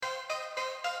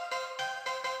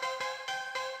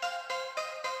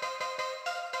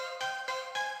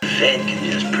Fed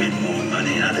can just print more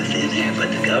money out of thin air,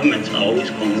 but the government's always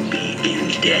going to be in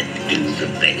debt to the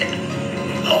Fed.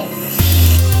 Always.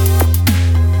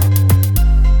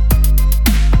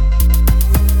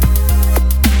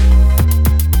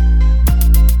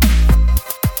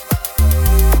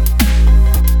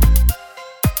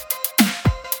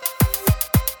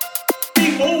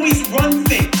 They always run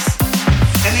things,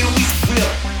 and they always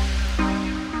will.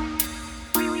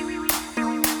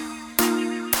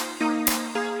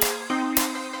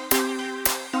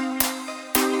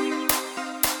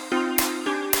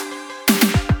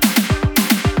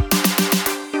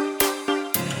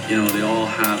 You know, they all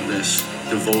have this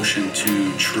devotion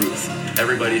to truth.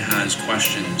 Everybody has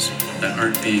questions that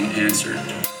aren't being answered.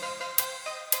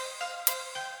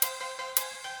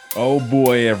 Oh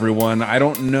boy, everyone. I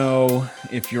don't know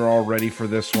if you're all ready for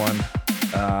this one.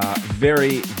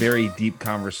 Very, very deep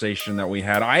conversation that we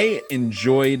had. I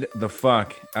enjoyed the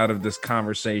fuck out of this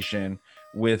conversation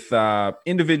with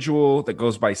individual that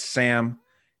goes by Sam,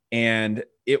 and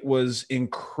it was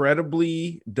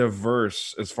incredibly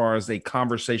diverse as far as a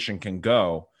conversation can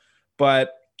go.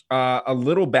 But a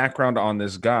little background on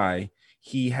this guy.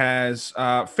 He has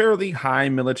fairly high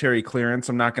military clearance.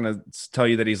 I'm not going to tell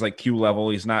you that he's like Q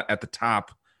level. He's not at the top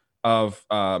of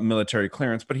military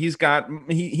clearance, but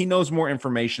he knows more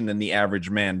information than the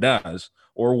average man does,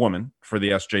 or woman, for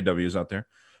the SJWs out there.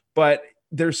 But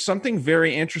there's something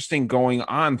very interesting going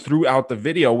on throughout the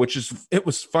video, it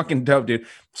was fucking dope, dude.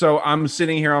 So I'm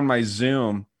sitting here on my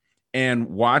Zoom and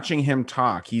watching him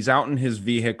talk. He's out in his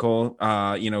vehicle,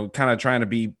 kind of trying to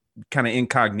be kind of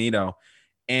incognito.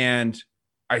 And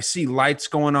I see lights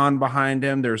going on behind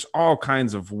him. There's all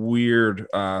kinds of weird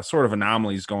sort of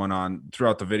anomalies going on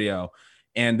throughout the video.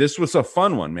 And this was a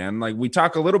fun one, man. Like, we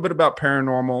talk a little bit about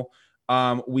paranormal.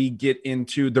 We get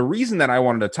into the reason that I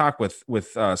wanted to talk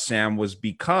with Sam was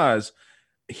because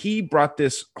he brought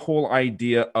this whole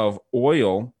idea of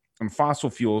oil and fossil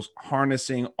fuels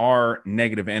harnessing our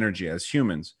negative energy as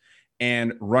humans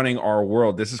and running our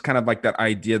world. This is kind of like that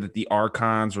idea that the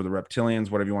Archons or the reptilians,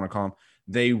 whatever you want to call them,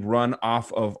 they run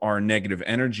off of our negative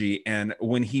energy. And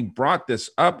when he brought this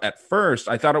up at first,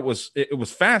 I thought it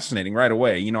was fascinating right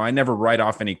away. You know, I never write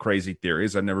off any crazy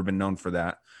theories. I've never been known for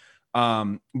that.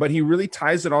 But he really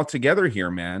ties it all together here,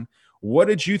 man. What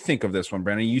did you think of this one,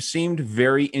 Brandon? You seemed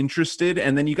very interested,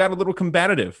 and then you got a little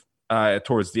combative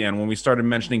towards the end when we started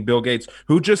mentioning Bill Gates,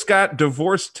 who just got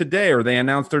divorced today, or they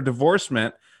announced their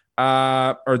divorcement. Is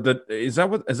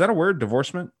that a word?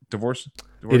 Divorcement? Divorce?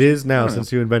 It is now,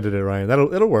 since you invented it, Ryan.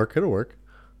 It'll work.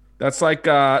 That's like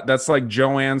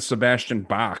Joanne Sebastian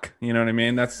Bach. You know what I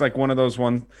mean? That's like one of those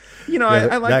ones. You know,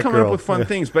 I like coming up with fun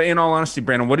things. But in all honesty,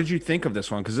 Brandon, what did you think of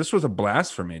this one? Because this was a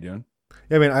blast for me, dude.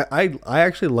 Yeah, I mean, I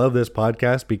actually love this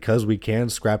podcast because we can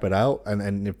scrap it out,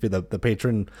 and if the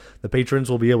patrons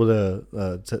will be able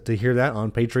to hear that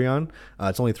on Patreon.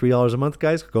 It's only $3 a month,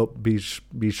 guys. Go be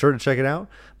sure to check it out.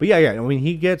 But yeah. I mean,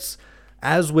 he gets,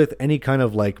 as with any kind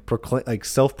of like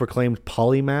self-proclaimed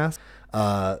polymath.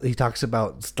 He talks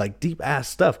about like deep ass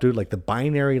stuff, dude, like the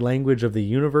binary language of the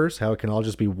universe, how it can all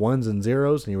just be ones and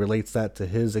zeros, and he relates that to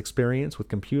his experience with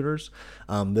computers.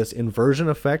 This inversion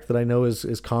effect that I know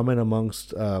is common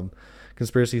amongst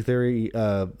conspiracy theory.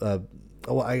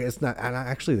 It's not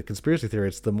actually the conspiracy theory.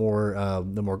 It's the more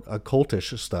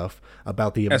occultish stuff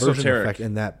about the inversion esoteric effect,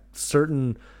 and that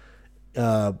certain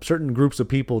groups of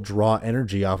people draw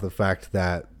energy off the fact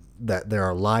that there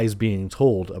are lies being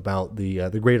told about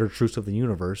the greater truths of the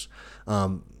universe.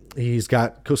 He's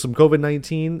got some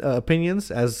COVID-19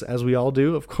 opinions, as we all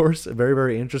do, of course. Very,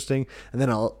 very interesting. And then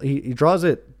he draws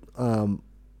it.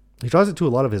 He draws it to a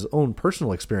lot of his own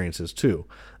personal experiences too.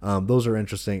 Those are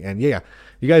interesting. And yeah,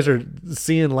 you guys are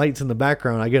seeing lights in the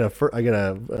background. I get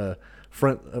a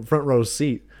front row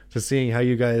seat to seeing how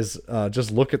you guys just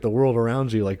look at the world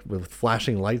around you, like with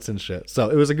flashing lights and shit. So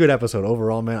it was a good episode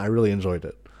overall, man. I really enjoyed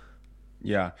it.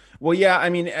 Yeah. Well, yeah,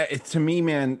 I mean, to me,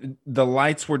 man, the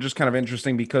lights were just kind of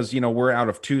interesting because, you know, we're out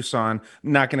of Tucson.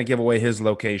 I'm not going to give away his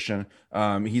location.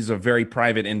 He's a very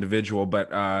private individual, but,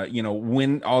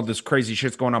 when all this crazy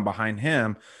shit's going on behind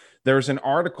him, there's an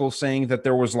article saying that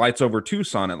there was lights over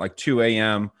Tucson at like 2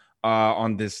 a.m.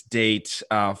 On this date,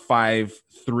 May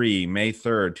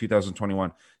 3rd,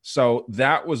 2021. So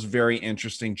that was very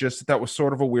interesting. Just that was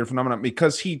sort of a weird phenomenon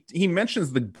because he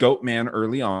mentions the goat man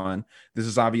early on. This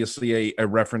is obviously a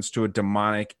reference to a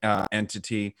demonic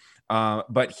entity.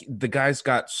 But the guy's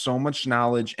got so much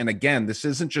knowledge. And again, this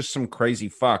isn't just some crazy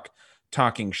fuck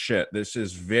talking shit. This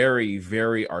is very,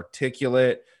 very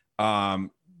articulate.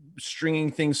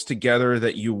 stringing things together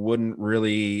that you wouldn't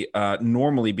really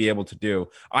normally be able to do.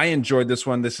 I enjoyed this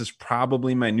one. This is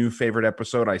probably my new favorite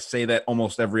episode. I say that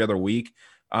almost every other week.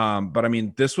 But I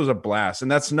mean, this was a blast,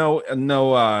 and that's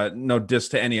no diss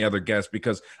to any other guest,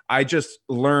 because I just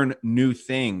learn new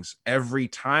things every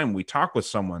time we talk with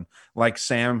someone like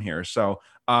Sam here. So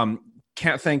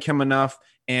can't thank him enough.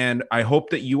 And I hope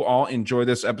that you all enjoy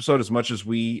this episode as much as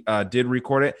we did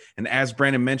record it. And as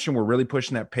Brandon mentioned, we're really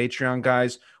pushing that Patreon,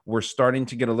 guys. We're starting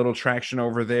to get a little traction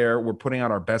over there. We're putting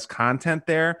out our best content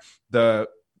there. The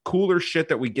cooler shit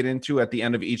that we get into at the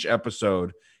end of each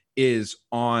episode is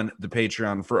on the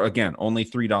Patreon for, again, only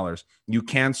 $3. You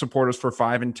can support us for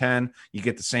 $5 and $10. You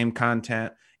get the same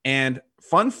content. And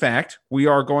fun fact, we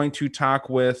are going to talk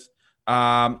with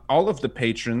all of the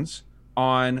patrons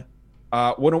on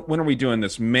when are we doing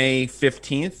this? May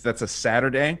 15th. That's a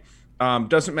Saturday.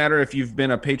 Doesn't matter if you've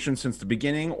been a patron since the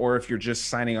beginning or if you're just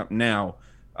signing up now.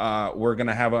 We're going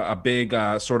to have a big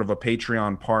sort of a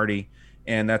Patreon party,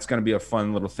 and that's going to be a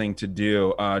fun little thing to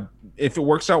do. If it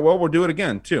works out well, we'll do it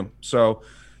again too. So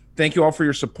thank you all for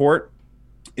your support.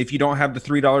 If you don't have the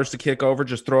 $3 to kick over,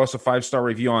 just throw us a 5-star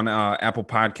review on Apple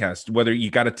Podcast. Whether you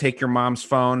got to take your mom's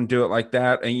phone, do it like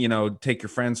that, and take your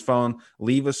friend's phone,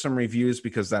 leave us some reviews,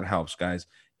 because that helps, guys.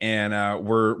 And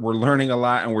we're learning a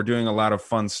lot, and we're doing a lot of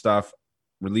fun stuff.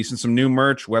 Releasing some new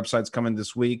merch. Website's coming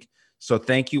this week. So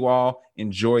thank you all.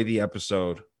 Enjoy the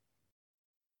episode.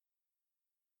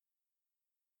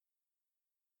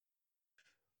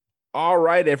 All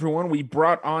right, everyone. We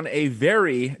brought on a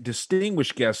very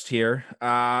distinguished guest here.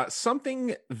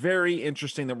 Something very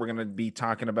interesting that we're going to be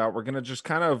talking about. We're going to just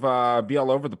kind of be all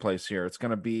over the place here. It's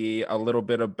going to be a little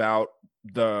bit about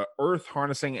the earth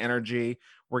harnessing energy.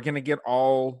 We're going to get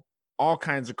all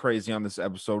kinds of crazy on this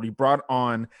episode. We brought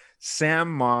on Sam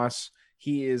Moss.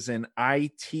 He is an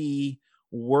IT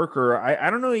worker. I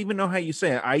don't even know how you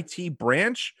say it. IT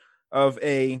branch of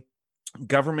a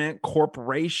government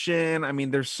corporation. I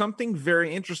mean, there's something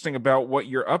very interesting about what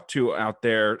you're up to out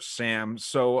there, Sam.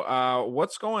 So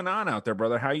what's going on out there,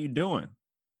 brother? How you doing?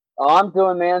 Oh, I'm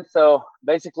doing, man. So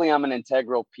basically, I'm an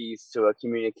integral piece to a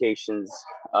communications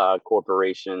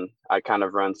corporation. I kind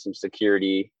of run some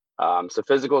security, so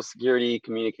physical security,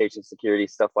 communication security,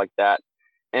 stuff like that.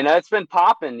 And it's been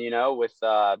popping, with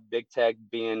big tech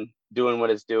doing what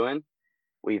it's doing.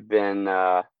 We've been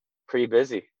pretty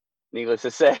busy, needless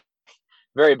to say.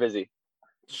 Very busy.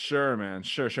 Sure, man.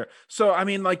 Sure. So, I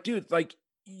mean, dude,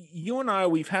 you and I,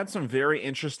 we've had some very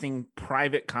interesting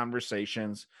private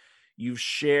conversations. You've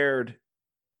shared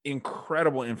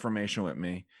incredible information with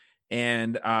me.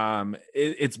 And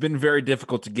it's been very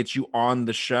difficult to get you on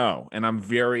the show. And I'm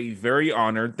very, very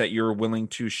honored that you're willing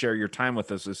to share your time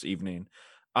with us this evening.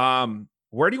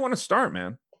 Where do you want to start,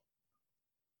 man?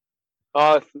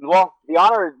 Well, the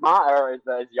honor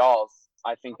is y'all's.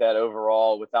 I think that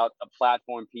overall, without a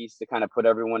platform piece to kind of put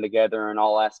everyone together in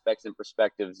all aspects and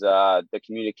perspectives, the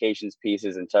communications piece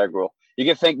is integral. You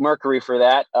can thank Mercury for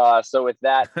that. So with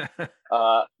that,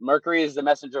 Mercury is the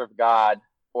messenger of God,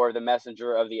 or the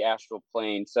messenger of the astral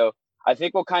plane. So I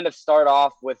think we'll kind of start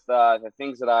off with the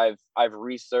things that I've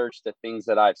researched, the things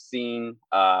that I've seen,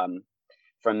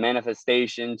 from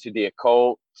manifestation to the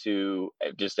occult to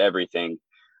just everything.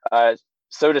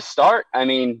 So to start, I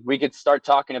mean, we could start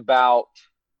talking about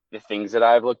the things that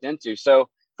I've looked into. So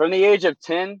from the age of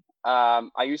 10,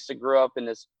 I used to grow up in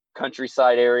this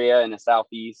countryside area in the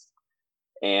Southeast.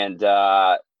 And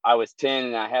I was 10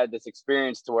 and I had this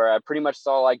experience to where I pretty much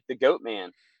saw like the Goat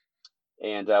Man.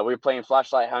 And we were playing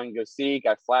flashlight hide and go seek.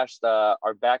 I flashed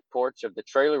our back porch of the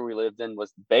trailer we lived in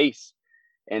was the base.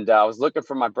 And I was looking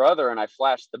for my brother and I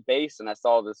flashed the base and I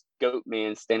saw this Goat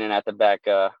Man standing at the back.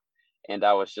 And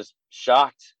I was just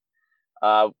shocked.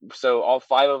 So all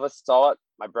 5 of us saw it.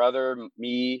 My brother,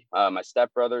 me, my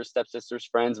stepbrothers, stepsisters,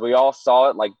 friends. We all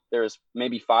saw it. Like there's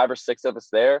maybe 5 or 6 of us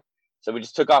there. So we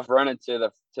just took off running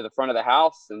to the front of the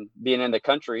house, and being in the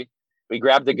country, we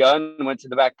grabbed a gun and went to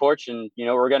the back porch, and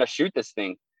we're gonna shoot this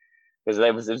thing because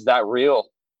it was that real.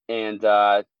 And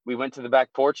we went to the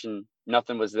back porch and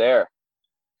nothing was there.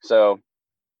 So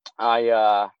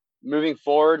I moving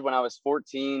forward, when I was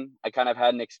 14, I kind of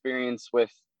had an experience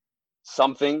with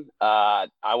something. I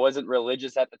wasn't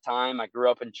religious at the time. I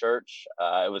grew up in church.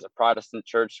 It was a Protestant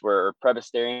church where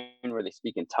they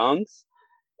speak in tongues.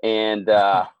 And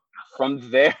from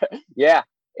there, yeah.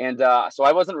 And so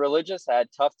I wasn't religious. I had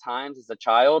tough times as a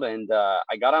child. And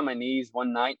I got on my knees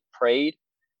one night, prayed,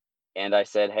 and I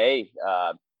said, hey,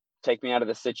 take me out of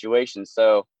this situation.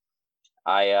 So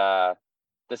the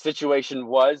situation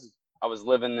was, I was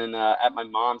living at my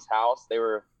mom's house. They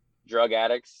were drug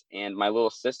addicts, and my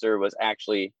little sister was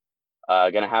actually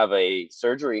going to have a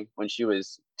surgery when she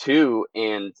was 2,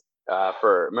 and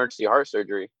for emergency heart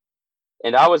surgery.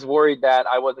 And I was worried that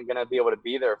I wasn't going to be able to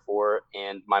be there for it.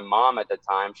 And my mom at the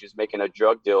time, she was making a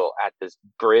drug deal at this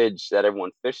bridge that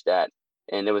everyone fished at.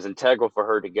 And it was integral for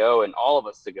her to go and all of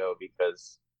us to go,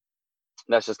 because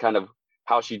that's just kind of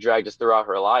how she dragged us throughout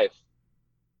her life.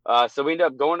 So we ended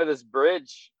up going to this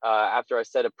bridge after I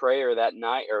said a prayer that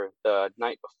night, or the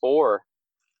night before.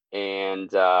 And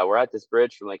we're at this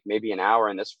bridge for like maybe an hour,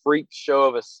 and this freak show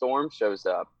of a storm shows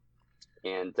up.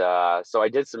 And so I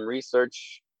did some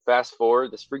research. Fast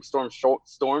forward, this freak storm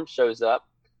shows up,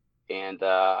 and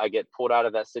I get pulled out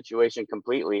of that situation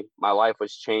completely. My life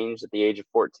was changed at the age of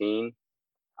 14.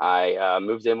 I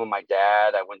moved in with my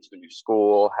dad. I went to a new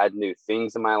school, had new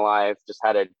things in my life, just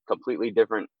had a completely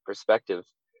different perspective.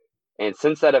 And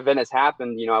since that event has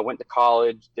happened, I went to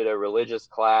college, did a religious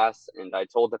class, and I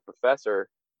told the professor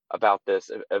about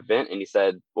this event. And he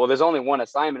said, well, there's only one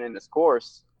assignment in this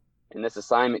course, and this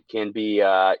assignment can be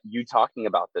you talking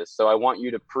about this. So I want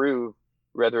you to prove,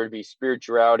 whether it be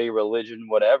spirituality, religion,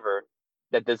 whatever,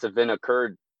 that this event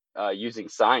occurred using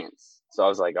science. So I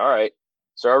was like, all right.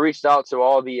 So I reached out to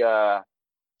all the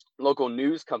local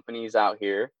news companies out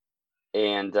here,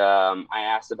 and I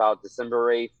asked about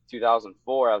December 8th,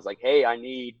 2004. I was like, hey, I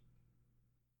need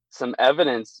some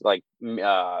evidence, like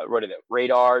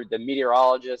radar, the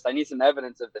meteorologist. I need some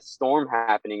evidence of the storm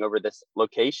happening over this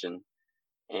location.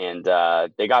 And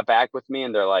they got back with me,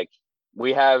 and they're like,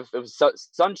 it was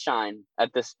sunshine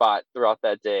at this spot throughout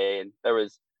that day. And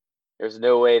there's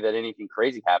no way that anything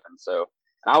crazy happened. So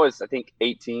I was, I think,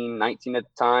 18, 19 at the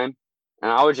time.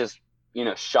 And I was just,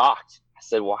 shocked. I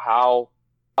said, well, how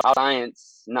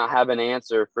science not have an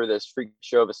answer for this freak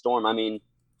show of a storm? I mean,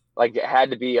 like, it had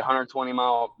to be 120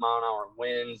 mile an hour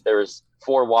winds. There was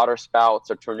 4 water spouts,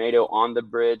 a tornado on the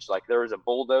bridge. Like, there was a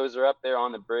bulldozer up there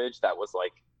on the bridge that was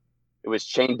like, it was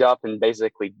chained up and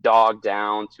basically dogged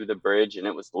down to the bridge, and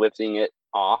it was lifting it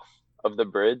off of the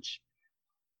bridge.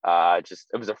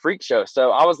 It was a freak show.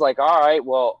 So I was like, all right,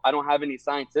 well, I don't have any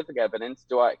scientific evidence.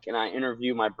 Can I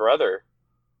interview my brother,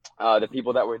 the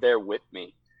people that were there with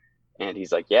me? And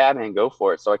he's like, yeah, man, go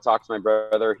for it. So I talked to my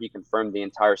brother. He confirmed the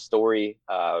entire story,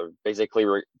 basically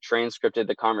transcripted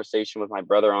the conversation with my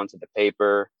brother onto the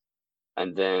paper.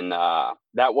 And then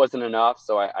that wasn't enough.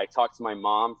 So I talked to my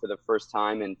mom for the first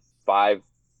time in five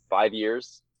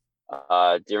years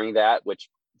during that, which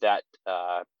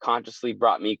consciously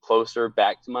brought me closer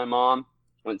back to my mom.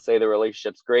 I wouldn't say the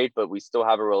relationship's great, but we still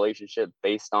have a relationship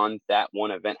based on that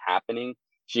one event happening.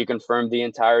 She confirmed the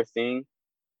entire thing.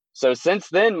 So since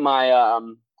then, my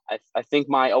I think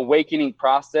my awakening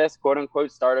process, quote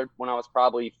unquote, started when I was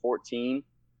probably 14.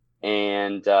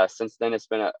 And since then, it's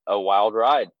been a wild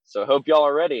ride. So I hope y'all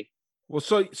are ready. Well,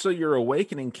 so your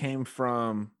awakening came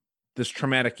from this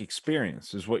traumatic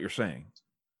experience, is what you're saying.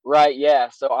 Right. Yeah.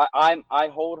 So I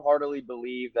wholeheartedly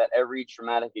believe that every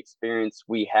traumatic experience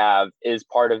we have is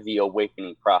part of the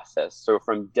awakening process. So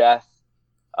from death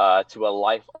to a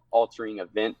life altering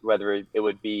event, whether it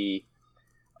would be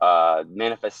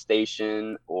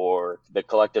manifestation or the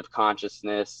collective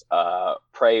consciousness,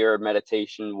 prayer,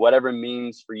 meditation, whatever it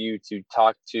means for you to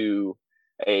talk to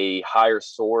a higher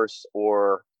source,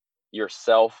 or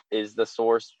yourself is the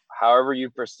source, however you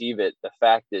perceive it. The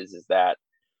fact is that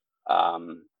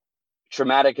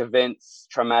traumatic events,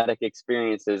 traumatic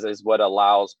experiences is what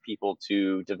allows people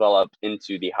to develop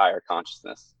into the higher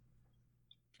consciousness.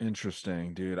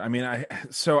 Interesting, dude. I mean, I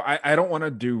don't want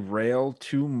to derail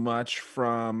too much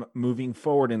from moving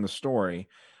forward in the story,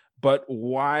 but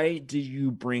why did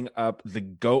you bring up the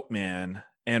Goat Man,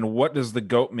 and what does the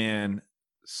Goat Man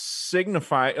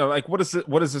signify? Like, what does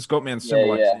this Goat Man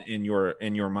symbolize in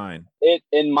your mind?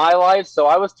 In my life, so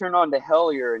I was turned on to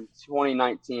Hellier in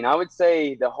 2019. I would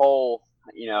say the whole,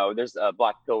 there's a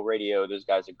Black Pill Radio. Those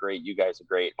guys are great. You guys are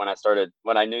great.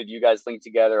 When I knew you guys linked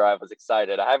together, I was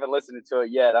excited. I haven't listened to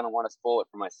it yet. I don't want to spoil it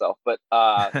for myself. But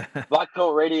Black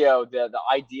Pill Radio, the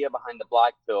idea behind the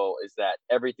Black Pill is that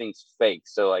everything's fake.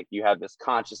 So like, you have this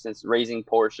consciousness raising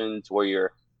portion to where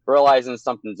you're realizing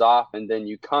something's off, and then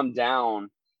you come down,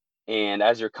 and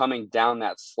as you're coming down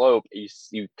that slope,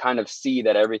 you kind of see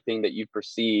that everything that you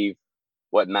perceive,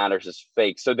 what matters, is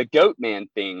fake. So the Goat Man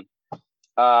thing,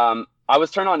 I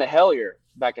was turned on to Hellier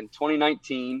back in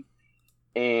 2019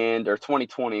 or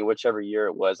 2020, whichever year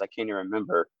it was. I can't even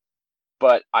remember.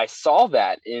 But I saw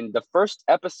that, in the first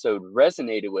episode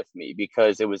resonated with me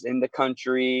because it was in the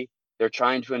country. They're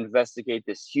trying to investigate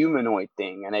this humanoid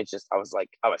thing. And I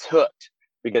was hooked,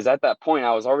 because at that point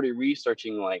I was already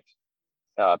researching like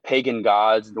pagan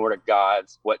gods, Nordic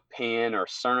gods, what Pan or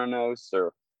Cernunnos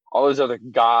or all those other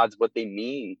gods, what they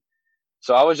mean.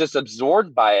 So I was just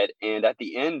absorbed by it. And at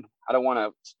the end, I don't want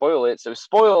to spoil it. So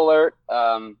spoiler alert,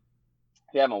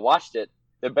 if you haven't watched it,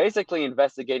 they're basically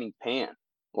investigating Pan,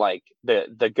 like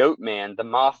the goat man, the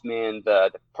Mothman,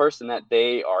 the person that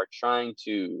they are trying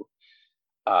to,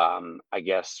 I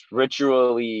guess,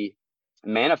 ritually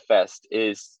manifest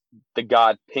is the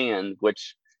god Pan,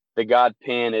 which the god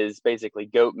Pan is basically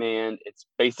goat man. It's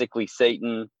basically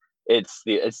Satan. It's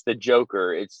the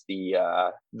Joker. It's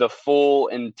the full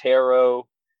in tarot.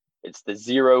 It's the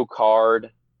zero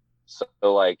card. So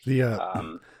like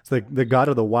it's the god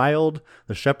of the wild,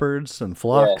 the shepherds and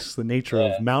flocks, the nature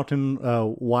of mountain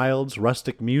wilds,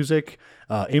 rustic music,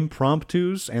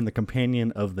 impromptus, and the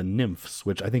companion of the nymphs,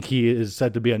 which I think he is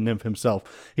said to be a nymph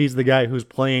himself. He's the guy who's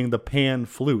playing the pan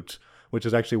flute, which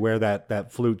is actually where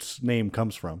that flute's name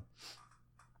comes from.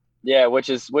 Yeah, which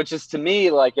is to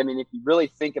me, like, I mean, if you really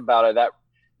think about it, that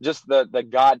just the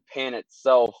god Pan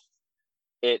itself,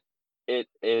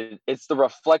 it's the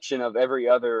reflection of every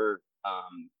other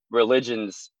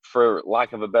religion's, for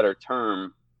lack of a better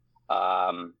term,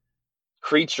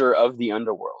 creature of the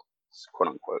underworld, quote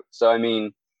unquote. So I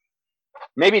mean,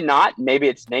 maybe not, maybe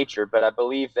it's nature, but I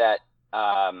believe that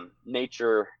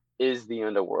nature is the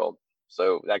underworld.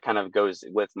 So that kind of goes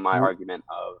with my argument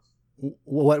of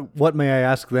what may I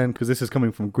ask then, because this is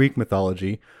coming from Greek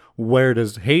mythology, where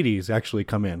does Hades actually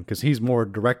come in? Because he's more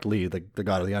directly the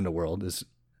god of the underworld.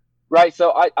 Right.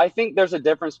 So I think there's a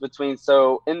difference between,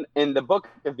 so in the book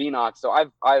of Enoch, so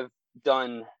I've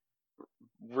done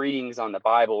readings on the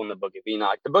Bible in the book of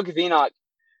Enoch. The book of Enoch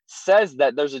says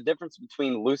that there's a difference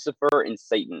between Lucifer and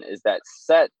Satan, is that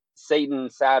Satan,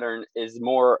 Saturn, is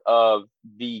more of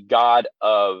the god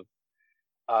of,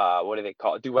 what do they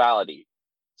call it? Duality.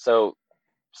 So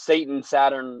Satan,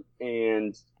 Saturn,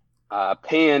 and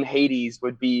Pan, Hades,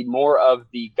 would be more of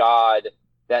the god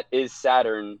that is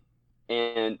Saturn,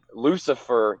 and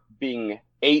Lucifer being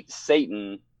 8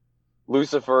 Satan,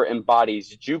 Lucifer embodies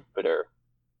Jupiter,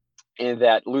 and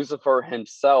that Lucifer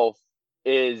himself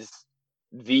is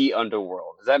the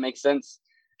underworld. Does that make sense?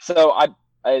 So I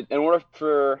in order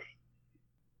for...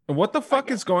 What the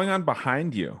fuck is going on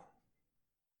behind you?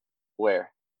 Where?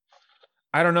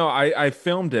 I don't know. I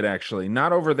filmed it, actually.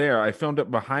 Not over there. I filmed it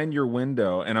behind your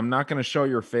window, and I'm not going to show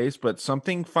your face, but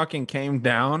something fucking came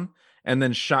down and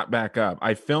then shot back up.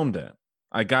 I filmed it.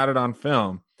 I got it on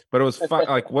film, but it was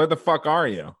like, where the fuck are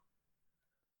you?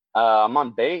 I'm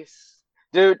on base,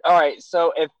 dude. All right.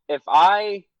 So if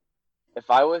I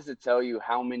was to tell you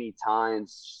how many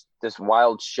times this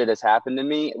wild shit has happened to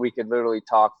me, we could literally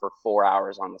talk for 4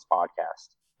 hours on this podcast.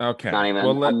 Okay. Not even.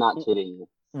 Well, I'm not kidding you.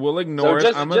 We'll ignore so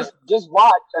it. Just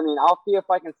watch. I mean, I'll see if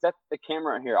I can set the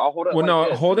camera here. I'll hold it. Well, like no,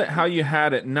 this. hold it how you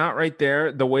had it. Not right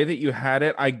there. The way that you had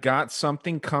it, I got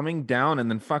something coming down and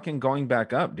then fucking going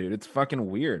back up, dude. It's fucking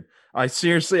weird. I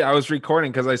was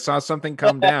recording because I saw something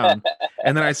come down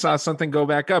and then I saw something go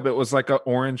back up. It was like an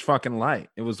orange fucking light.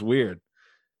 It was weird.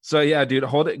 So yeah, dude,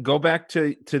 hold it. Go back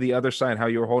to the other side. How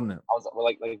you were holding it? I was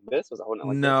like this. Was I holding it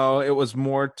like no, this? It was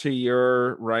more to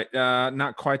your right.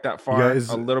 Not quite that far. A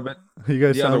little bit. You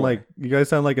guys sound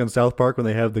like in South Park when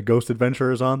they have the ghost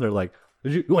adventurers on. They're like,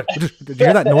 did you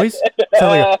hear that noise?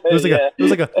 It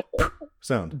was like a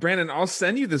sound. Brandon, I'll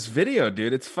send you this video,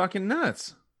 dude. It's fucking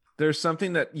nuts. There's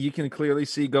something that you can clearly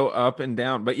see go up and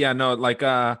down. But yeah, no, like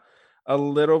a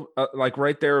little like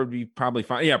right there would be probably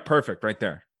fine. Yeah, perfect, right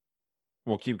there.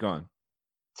 We'll keep going.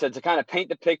 So to kind of paint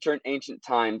the picture in ancient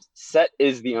times, Set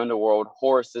is the underworld,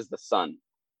 Horus is the sun.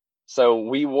 So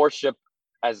we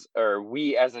as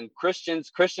in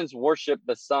Christians worship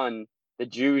the sun. The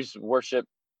Jews worship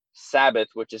Sabbath,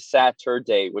 which is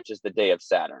Saturday, which is the day of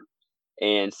Saturn.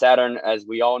 And Saturn, as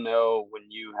we all know, when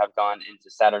you have gone into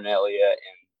Saturnalia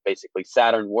and basically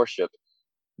Saturn worship,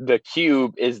 the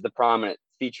cube is the prominent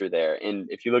feature there. And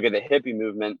if you look at the hippie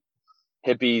movement,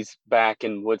 hippies back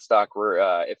in Woodstock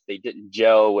were, if they didn't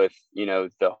gel with,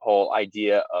 the whole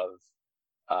idea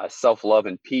of self-love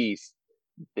and peace,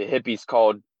 the hippies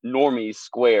called normies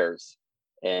squares.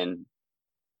 And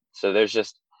so there's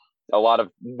just a lot of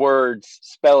words,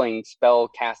 spell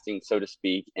casting, so to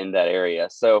speak, in that area.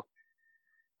 So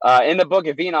in the book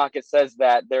of Enoch, it says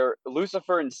that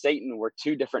Lucifer and Satan were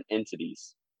 2 different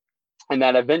entities. And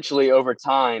that eventually over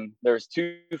time, there's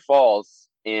 2 falls.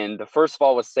 And the first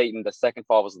fall was Satan. The second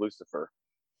fall was Lucifer.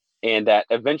 And that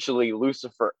eventually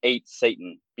Lucifer ate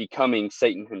Satan, becoming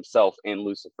Satan himself and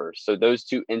Lucifer. So those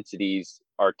 2 entities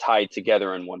are tied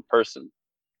together in one person.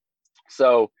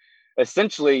 So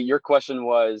essentially your question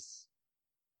was,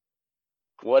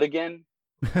 what again?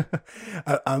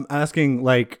 I'm asking,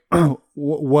 like, how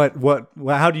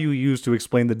do you use to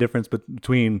explain the difference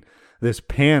between this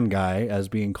Pan guy as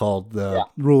being called the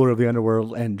ruler of the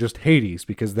underworld and just Hades?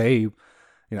 Because they, you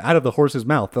know, out of the horse's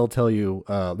mouth, they'll tell you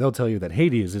that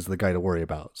Hades is the guy to worry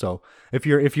about. So if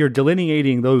you're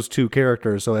delineating those two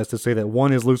characters so as to say that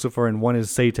one is Lucifer and one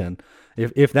is Satan,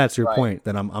 if that's your point,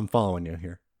 then I'm following you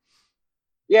here.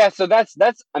 Yeah, so that's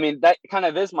I mean, that kind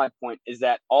of is my point, is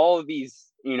that all of these,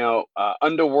 you know,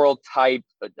 underworld type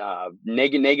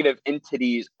negative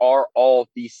entities are all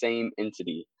the same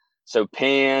entity. So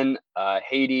Pan,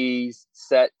 Hades,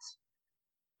 Set,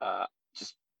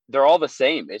 just they're all the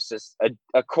same. It's just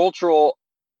a cultural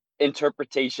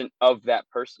interpretation of that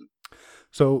person.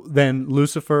 So then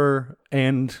Lucifer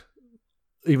and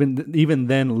even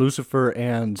then Lucifer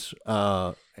and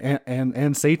Satan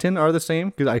are the same,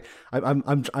 because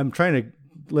I'm trying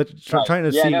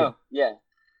to see. No, yeah.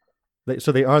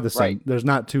 So they are the same. Right. There's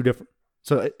not two different.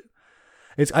 So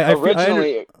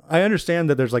I understand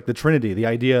that there's like the Trinity, the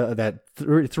idea that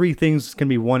three things can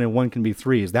be one and one can be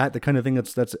three. Is that the kind of thing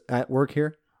that's at work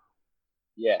here?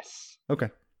 Yes. Okay.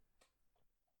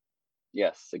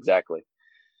 Yes, exactly.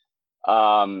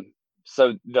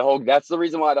 So that's the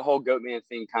reason why the whole Goatman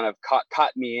thing kind of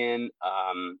caught me in.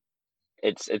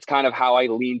 It's kind of how I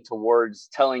lean towards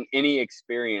telling any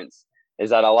experience, is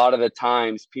that a lot of the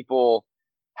times people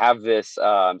have this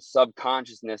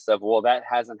subconsciousness of, well, that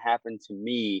hasn't happened to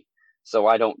me, so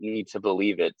I don't need to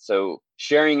believe it. So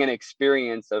sharing an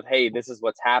experience of, hey, this is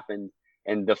what's happened,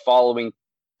 and the following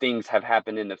things have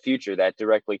happened in the future that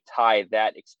directly tie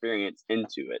that experience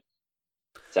into it.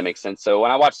 Does that make sense? So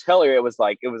when I watched Hellier,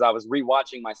 I was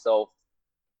rewatching myself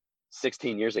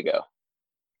 16 years ago.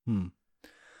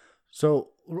 So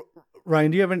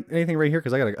Ryan, do you have anything right here?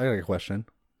 Because I got a question.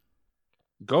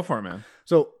 Go for it, man.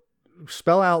 So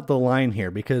spell out the line here,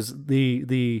 because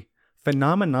the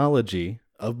phenomenology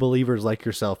of believers like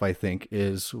yourself, I think,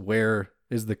 is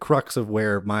the crux of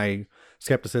where my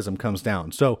skepticism comes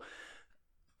down. So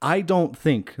I don't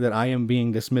think that I am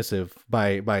being dismissive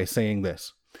by saying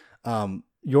this.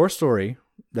 Your story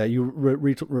that you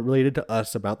related to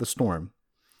us about the storm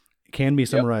can be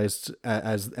summarized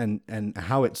as and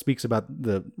how it speaks about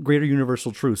the greater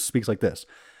universal truth speaks like this.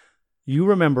 You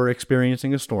remember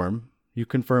experiencing a storm. You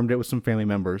confirmed it with some family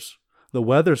members. The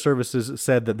weather services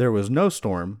said that there was no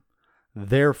storm.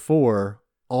 Therefore,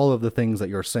 all of the things that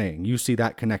you're saying, you see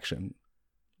that connection.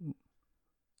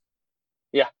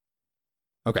 Yeah.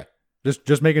 Okay.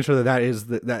 Just making sure that is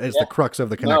the crux of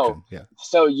the connection. No. Yeah.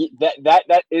 So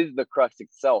that is the crux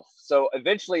itself. So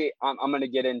eventually, I'm going to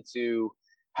get into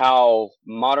how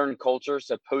modern culture,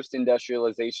 so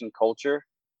post-industrialization culture,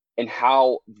 and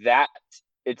how that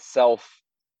itself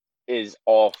is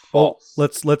all false. Well,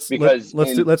 let's do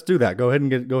that. Go ahead and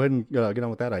get on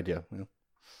with that idea. Yeah.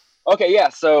 Okay. Yeah.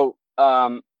 So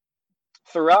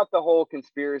throughout the whole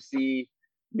conspiracy,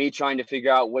 me trying to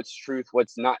figure out what's truth,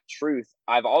 what's not truth,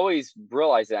 I've always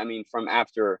realized that, I mean, from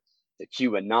after the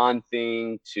QAnon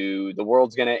thing to the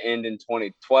world's going to end in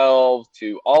 2012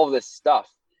 to all of this stuff,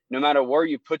 no matter where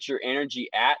you put your energy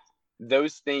at,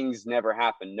 those things never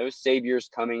happen. No savior's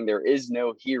coming. There is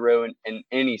no hero in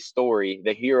any story.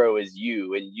 The hero is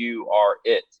you, and you are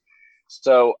it.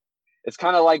 So it's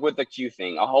kind of like with the Q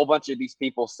thing. A whole bunch of these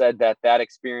people said that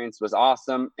experience was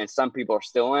awesome, and some people are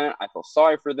still in it. I feel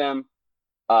sorry for them.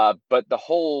 But the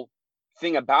whole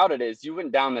thing about it is you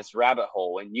went down this rabbit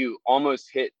hole and you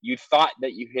thought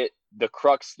that you hit the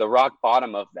crux, the rock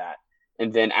bottom of that.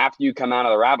 And then after you come out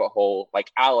of the rabbit hole, like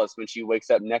Alice, when she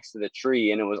wakes up next to the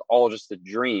tree and it was all just a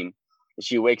dream, and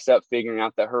she wakes up figuring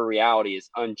out that her reality is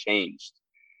unchanged.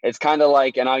 It's kind of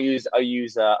like, and I'll use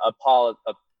a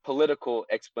political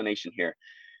explanation here.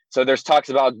 So there's talks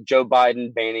about Joe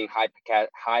Biden banning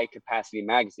high capacity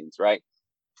magazines, right?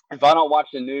 If I don't watch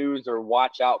the news or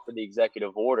watch out for the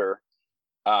executive order,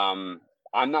 I'm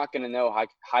not going to know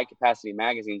high capacity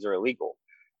magazines are illegal.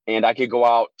 And I could go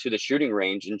out to the shooting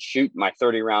range and shoot my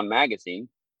 30 round magazine.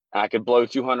 And I could blow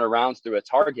 200 rounds through a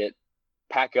target,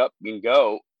 pack up and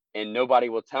go. And nobody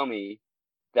will tell me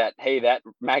that, hey, that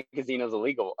magazine is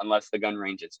illegal unless the gun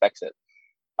range inspects it.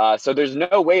 So there's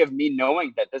no way of me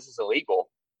knowing that this is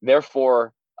illegal.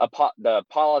 Therefore, the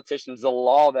politicians, the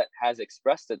law that has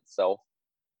expressed itself,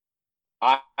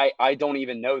 I don't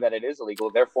even know that it is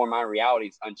illegal. Therefore, my reality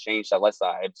is unchanged unless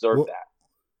I observe that.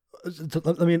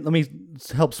 Let me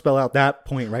help spell out that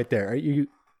point right there. Are you?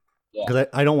 Because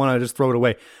I don't want to just throw it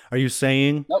away. Are you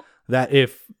saying that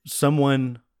if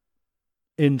someone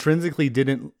intrinsically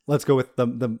didn't, let's go with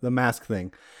the mask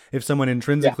thing, if someone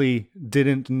intrinsically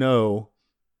didn't know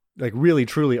like really,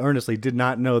 truly, earnestly did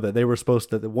not know that they were supposed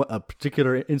to, what a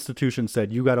particular institution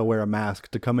said, you got to wear a mask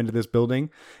to come into this building.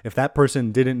 If that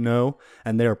person didn't know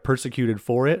and they're persecuted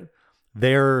for it,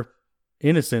 their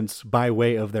innocence by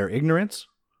way of their ignorance.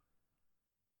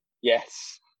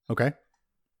 Yes. Okay.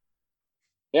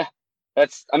 Yeah.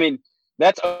 That's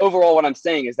overall what I'm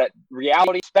saying is that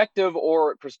reality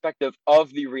perspective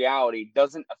of the reality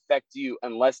doesn't affect you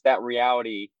unless that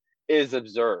reality is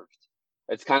observed.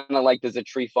 It's kind of like, does a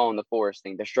tree fall in the forest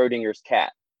thing, the Schrodinger's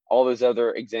cat, all those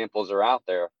other examples are out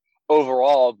there.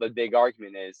 Overall, the big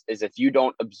argument is if you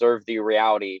don't observe the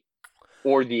reality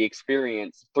or the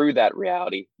experience through that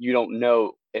reality, you don't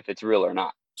know if it's real or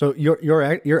not. So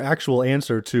your actual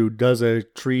answer to does a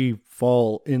tree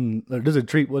fall in, or does a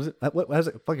tree, what does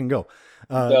it fucking go?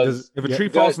 If a tree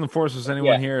falls in the forest, does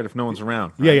anyone hear it if no one's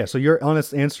around? Right? Yeah. So your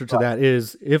honest answer to that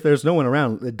is, if there's no one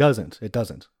around, it doesn't.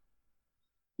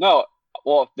 No,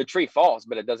 well, if the tree falls,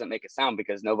 but it doesn't make a sound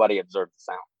because nobody observed the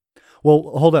sound.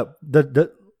 Well, hold up.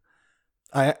 That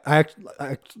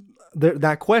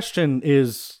question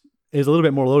is a little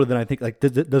bit more loaded than I think. Like,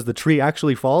 does the tree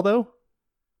actually fall though?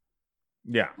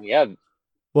 Yeah. Yeah.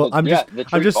 Well, I'm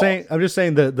just saying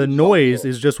the noise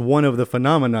is just one of the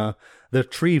phenomena. The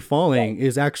tree falling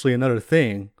is actually another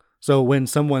thing. So when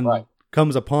someone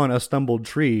comes upon a stumbled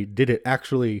tree, did it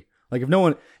actually, like, if no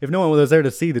one was there to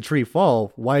see the tree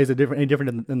fall, why is it any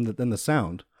different than the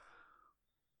sound?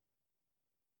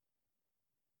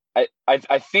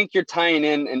 I think you're tying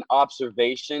in an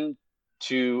observation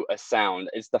to a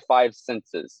sound. It's the five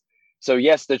senses. So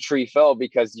yes, the tree fell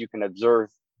because you can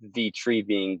observe the tree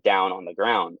being down on the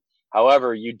ground.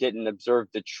 However, you didn't observe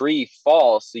the tree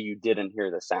fall, so you didn't hear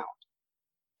the sound.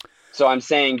 So I'm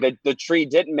saying that the tree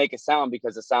didn't make a sound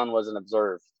because the sound wasn't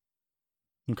observed.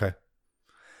 Okay.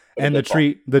 And the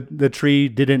tree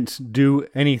didn't do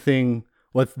anything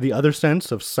with the other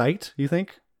sense of sight, you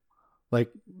think? Like,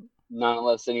 not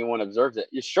unless anyone observes it.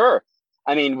 Sure.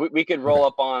 I mean, we could roll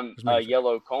up on a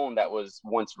yellow cone that was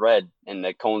once red and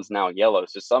the cone's now yellow.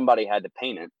 So somebody had to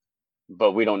paint it,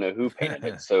 but we don't know who painted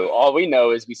it. So all we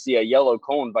know is we see a yellow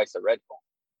cone versus a red cone.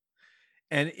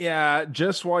 And yeah,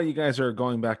 just while you guys are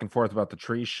going back and forth about the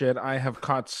tree shit, I have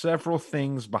caught several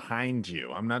things behind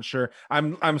you. I'm not sure.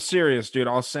 I'm serious, dude.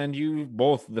 I'll send you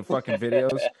both the fucking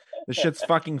videos. The shit's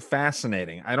fucking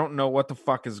fascinating. I don't know what the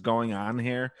fuck is going on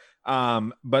here.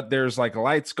 But there's like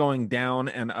lights going down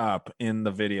and up in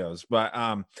the videos. But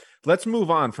let's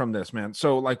move on from this, man.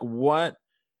 So like why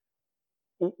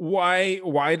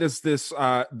does this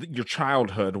your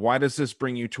childhood, why does this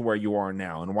bring you to where you are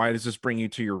now, and why does this bring you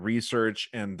to your research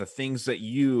and the things that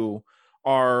you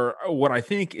are, what I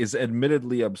think is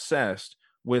admittedly obsessed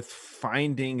with,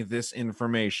 finding this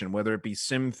information, whether it be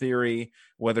sim theory,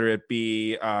 whether it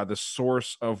be the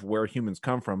source of where humans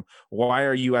come from? Why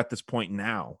are you at this point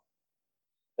now?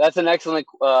 That's an excellent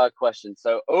question.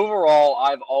 So overall,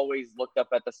 I've always looked up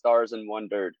at the stars and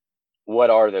wondered,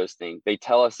 what are those things? They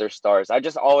tell us they're stars. I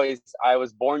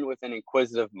was born with an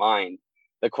inquisitive mind.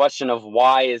 The question of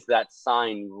why is that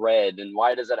sign red, and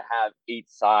why does it have 8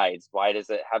 sides? Why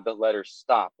does it have the letters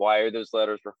stop? Why are those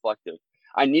letters reflective?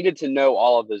 I needed to know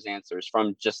all of those answers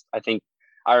from just, I think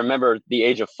I remember the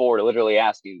age of 4 literally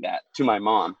asking that to my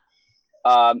mom.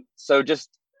 So just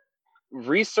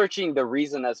researching the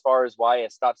reason as far as why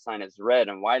a stop sign is red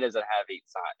and why does it have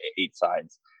 8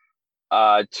 sides.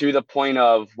 To the point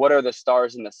of what are the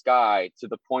stars in the sky, to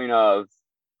the point of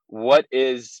what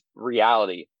is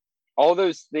reality. All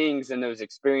those things and those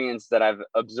experiences that I've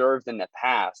observed in the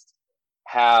past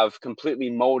have completely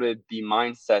molded the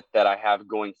mindset that I have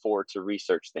going forward to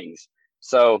research things.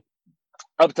 So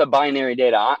up to binary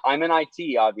data, I'm in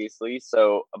IT, obviously,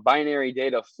 so binary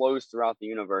data flows throughout the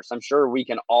universe. I'm sure we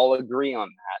can all agree on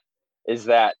that, is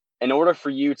that in order for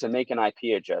you to make an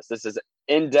IP address, this is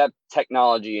in-depth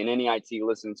technology, and any IT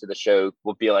listening to the show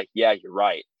will be like, yeah, you're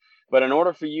right. But in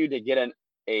order for you to get an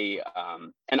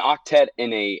octet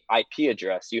in a IP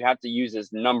address, you have to use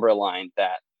this number line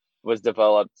that was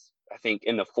developed, I think,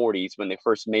 in the 40s when they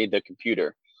first made the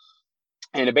computer.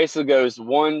 And it basically goes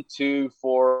 1, 2,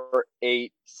 4,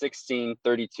 8, 16,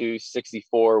 32,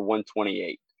 64,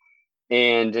 128.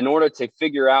 And in order to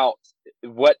figure out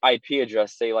what IP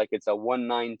address, say like it's a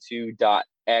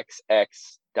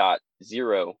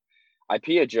 192.xx.0 IP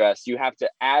address, you have to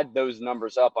add those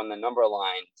numbers up on the number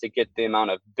line to get the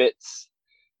amount of bits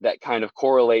that kind of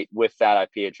correlate with that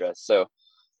IP address. So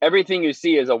everything you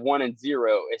see is a 1 and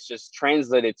 0. It's just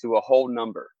translated to a whole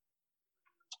number.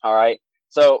 All right.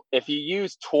 So if you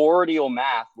use toroidal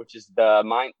math, which is the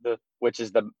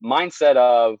mindset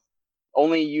of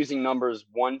only using numbers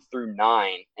 1 through 9,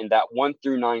 and that 1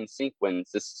 through 9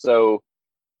 sequence is so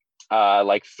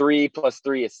like 3 plus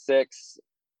 3 is 6.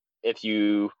 If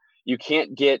you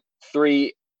can't get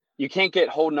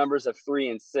whole numbers of 3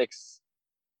 and 6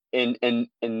 in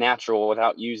natural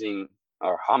without using,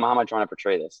 or how am I trying to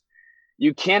portray this?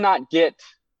 You cannot get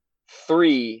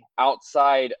 3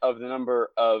 outside of the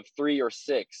number of 3 or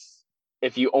 6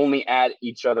 if you only add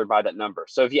each other by that number.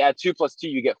 So if you add 2 plus 2,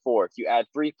 you get 4. If you add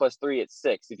 3 plus 3, it's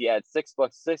 6. If you add 6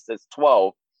 plus 6, it's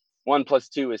 12. 1 plus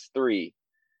 2 is 3.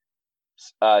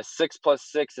 6 plus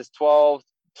 6 is 12.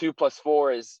 2 plus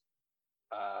 4 is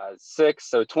 6.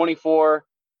 So 24.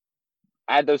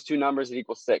 Add those two numbers, it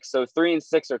equals 6. So 3 and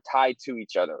 6 are tied to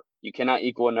each other. You cannot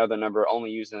equal another number only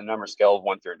using the number scale of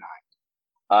 1 through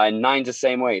 9. 9's the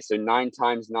same way. So 9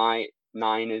 times 9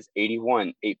 is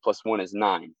 81. 8 plus 1 is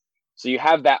 9. So you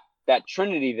have that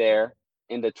trinity there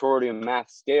in the Toroidal math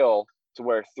scale, to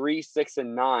where 3, 6,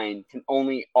 and 9 can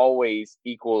only always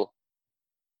equal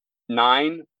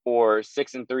 9, or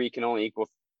 6 and 3 can only equal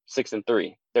 6 and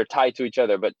 3. They're tied to each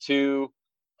other, but 2,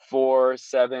 4,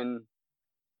 7,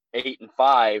 8, and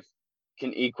 5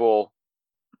 can equal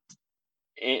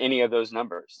any of those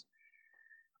numbers.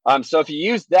 So if you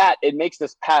use that, it makes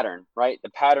this pattern, right? The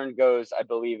pattern goes, I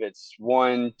believe it's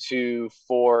 1, 2,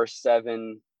 4,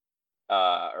 7,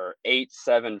 or 8,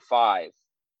 7, 5.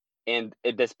 And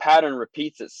this pattern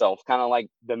repeats itself, kind of like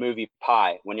the movie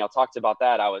Pi. When y'all talked about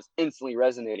that, I was instantly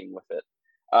resonating with it,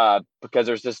 because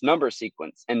there's this number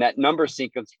sequence, and that number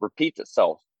sequence repeats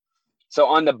itself. So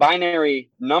on the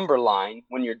binary number line,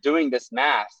 when you're doing this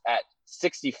math at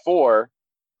 64,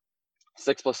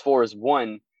 6 plus 4 is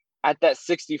 1. At that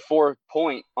 64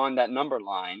 point on that number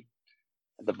line,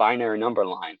 the binary number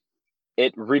line,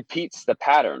 it repeats the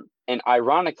pattern. And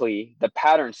ironically, the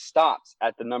pattern stops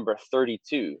at the number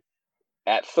 32.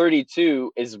 At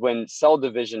 32 is when cell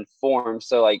division forms.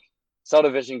 So like cell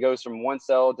division goes from 1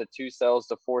 cell to 2 cells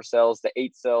to 4 cells to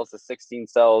 8 cells to 16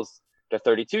 cells to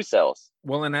 32 cells.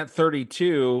 Well, and at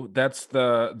 32, that's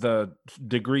the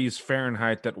degrees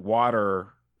Fahrenheit that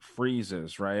water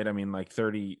freezes, right? I mean, like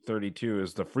 32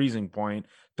 is the freezing point.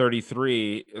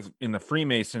 33 is, in the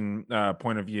Freemason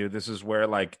point of view, this is where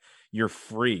like you're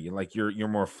free, like you're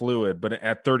more fluid. But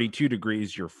at 32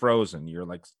 degrees, you're frozen. You're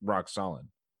like rock solid.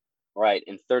 Right,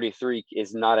 and 33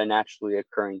 is not a naturally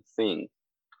occurring thing.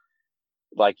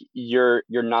 Like you're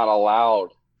not allowed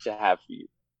to have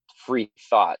free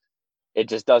thought. It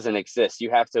just doesn't exist. You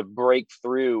have to break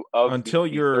through until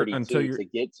you're to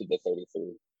get to the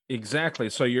 33. Exactly.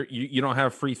 So you don't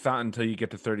have free thought until you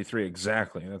get to 33.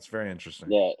 Exactly. That's very interesting.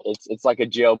 Yeah, it's like a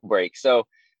jailbreak. So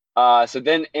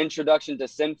then introduction to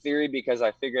sim theory, because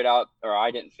I figured out, or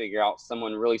I didn't figure out,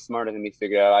 someone really smarter than me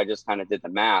figured out. I just kind of did the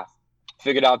math.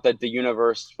 Figured out that the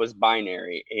universe was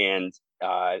binary, and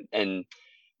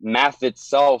math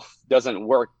itself doesn't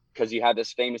work, because you have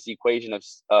this famous equation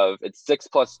of it's 6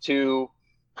 plus 2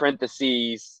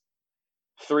 parentheses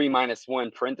 3 minus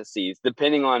 1 parentheses.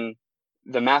 Depending on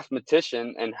the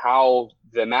mathematician and how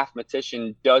the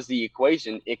mathematician does the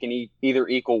equation, it can either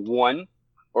equal 1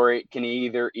 or it can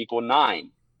either equal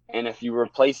 9. And if you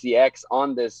replace the x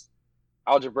on this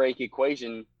algebraic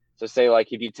equation, so say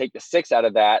like if you take the 6 out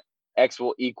of that, x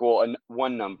will equal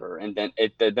one number, and then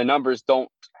the numbers don't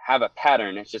have a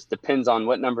pattern. It just depends on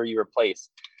what number you replace.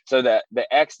 So that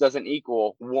the x doesn't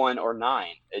equal 1 or 9.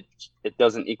 It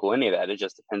doesn't equal any of that. It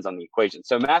just depends on the equation.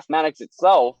 So mathematics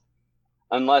itself,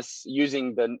 unless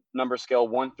using the number scale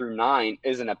 1 through 9,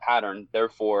 isn't a pattern.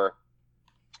 Therefore,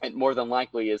 it more than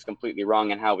likely is completely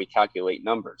wrong in how we calculate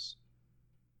numbers.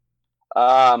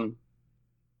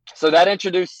 So that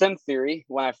introduced sim theory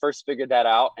when I first figured that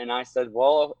out. And I said,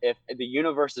 well, if the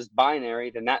universe is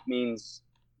binary, then that means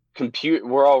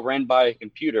we're all ran by a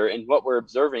computer, and what we're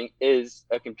observing is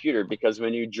a computer. Because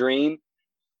when you dream,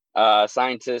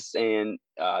 scientists and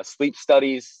sleep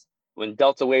studies, when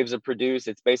delta waves are produced,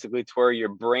 it's basically to where your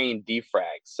brain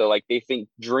defrags. So like they think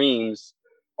dreams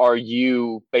are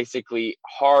you basically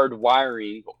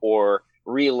hardwiring or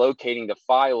relocating the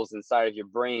files inside of your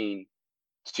brain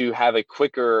to have a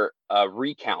quicker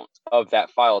recount of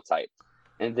that file type.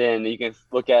 And then you can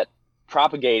look at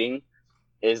propagating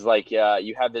is like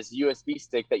you have this USB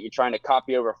stick that you're trying to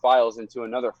copy over files into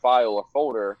another file or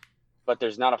folder, but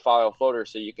there's not a file folder.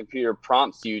 So your computer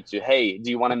prompts you to, hey, do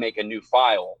you want to make a new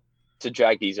file to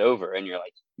drag these over? And you're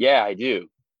like, yeah, I do.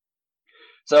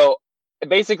 So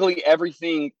basically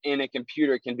everything in a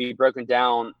computer can be broken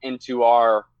down into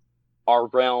our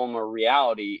realm or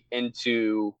reality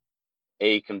into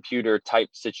a computer type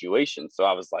situation. So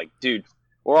I was like, dude,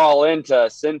 we're all into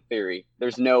sim theory.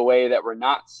 There's no way that we're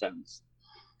not sims.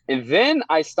 And then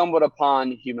I stumbled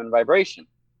upon human vibration.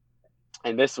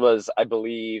 And this was, I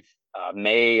believe,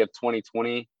 May of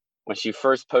 2020. when she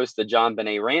first posted the John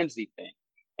Benet Ramsey thing,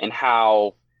 and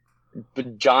how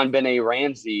John Benet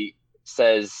Ramsey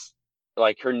says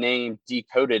like her name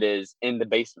decoded is in the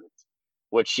basement,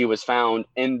 which she was found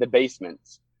in the basement.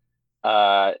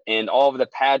 And all of the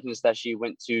pageants that she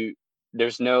went to,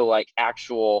 there's no like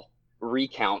actual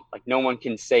recount. Like no one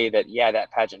can say that, yeah,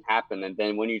 that pageant happened. And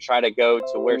then when you try to go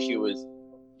to where she was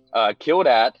killed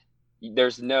at,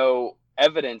 there's no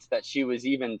evidence that she was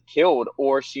even killed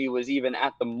or she was even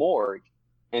at the morgue.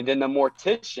 And then the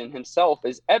mortician himself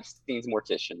is Epstein's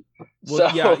mortician. Well,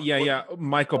 so, yeah.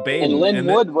 Michael Baden. And Lynn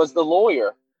Wood was the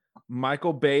lawyer.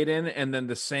 Michael Baden, and then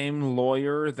the same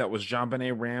lawyer that was John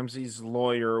Benet Ramsey's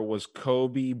lawyer was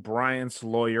Kobe Bryant's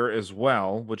lawyer as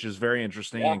well, which is very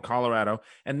interesting in Colorado.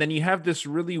 And then you have this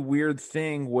really weird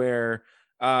thing where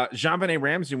Jean Benet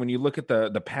Ramsey, when you look at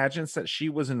the pageants that she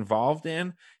was involved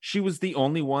in, she was the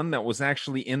only one that was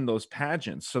actually in those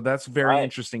pageants. So that's very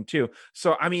interesting too.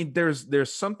 So, I mean,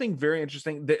 there's something very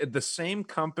interesting. The same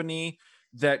company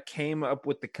that came up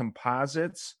with the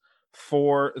composites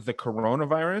for the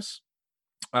coronavirus,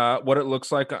 what it looks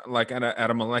like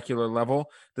at a molecular level,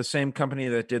 the same company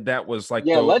that did that was like,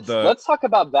 let's talk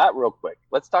about that real quick.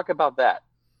 Let's talk about that.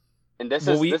 And this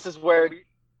is where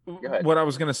what I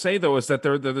was going to say though is that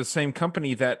they're the same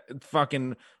company that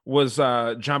fucking was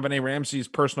John Benet Ramsey's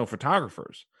personal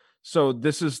photographers. So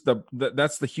this is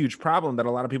that's the huge problem that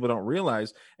a lot of people don't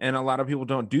realize, and a lot of people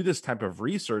don't do this type of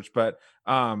research. But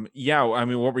I mean,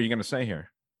 what were you going to say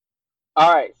here?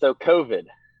 All right, so COVID.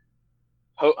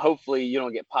 Hopefully you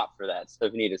don't get popped for that. So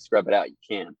if you need to scrub it out, you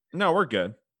can. No, we're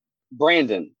good.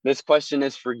 Brandon, this question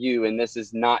is for you, and this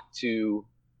is not to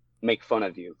make fun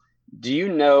of you. Do you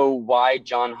know why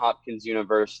Johns Hopkins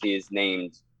University is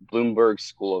named Bloomberg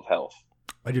School of Health?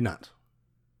 I do not.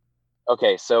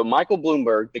 Okay, so Michael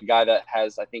Bloomberg, the guy that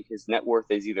has, I think his net worth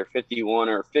is either 51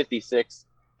 or $56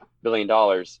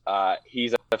 billion.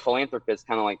 He's a philanthropist,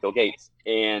 kind of like Bill Gates.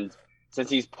 And since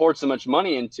he's poured so much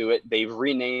money into it, they've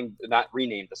not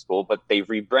renamed the school, but they've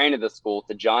rebranded the school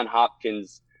to Johns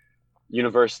Hopkins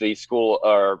University School,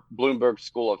 or Bloomberg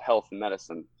School of Health and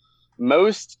Medicine.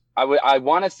 I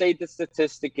want to say the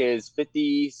statistic is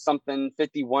 50-something,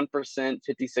 51%,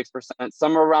 56%,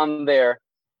 somewhere around there,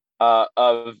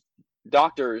 of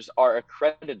doctors are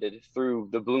accredited through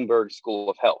the Bloomberg School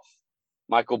of Health.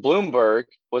 Michael Bloomberg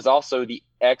was also the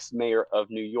ex-mayor of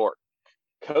New York.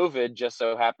 COVID just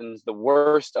so happens the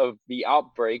worst of the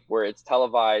outbreak, where it's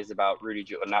televised about not really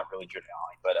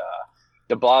Giuliani, but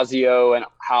de Blasio, and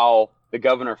how the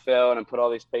governor failed and put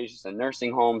all these patients in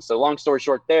nursing homes. So long story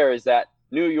short there is that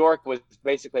New York was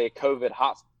basically a COVID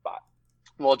hotspot.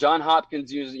 Well, Johns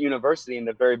Hopkins University in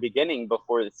the very beginning,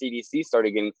 before the CDC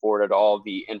started getting forwarded all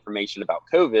the information about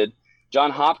COVID,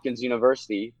 Johns Hopkins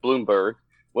University, Bloomberg,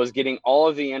 was getting all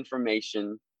of the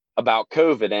information about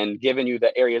COVID and giving you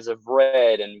the areas of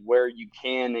red and where you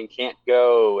can and can't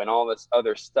go and all this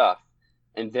other stuff.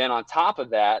 And then on top of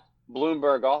that,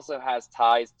 Bloomberg also has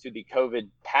ties to the COVID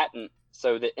patent,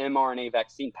 so the mRNA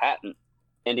vaccine patent,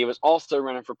 and he was also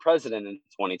running for president in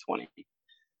 2020.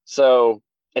 So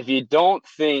if you don't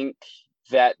think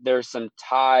that there's some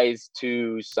ties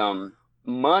to some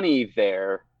money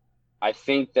there, I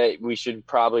think that we should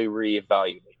probably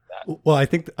reevaluate that. Well, I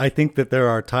think that there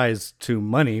are ties to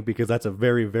money, because that's a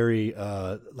very, very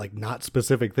not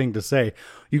specific thing to say.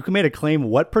 You made a claim.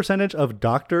 What percentage of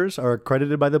doctors are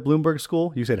accredited by the Bloomberg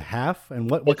School? You said half, and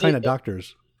what kind of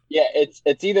doctors? Yeah,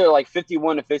 it's either like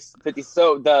 51 to 50.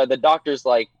 So the doctors,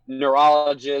 like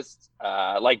neurologists,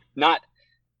 like not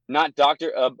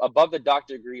doctor above the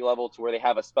doctor degree level, to where they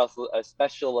have a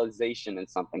specialization in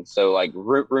something. So like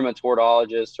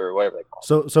rheumatologist or whatever they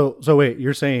call it. So wait,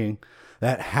 you're saying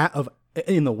that half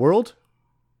in the world?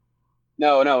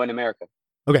 No, in America.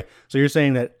 Okay, so you're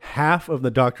saying that half of the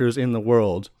doctors in the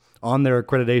world, on their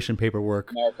accreditation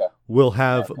paperwork, will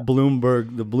have the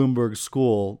Bloomberg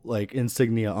School like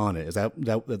insignia on it. Is that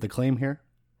the claim here?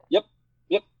 Yep.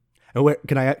 And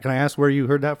can I ask where you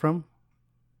heard that from?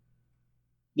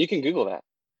 You can Google that.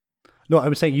 No,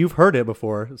 I'm saying you've heard it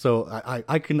before, so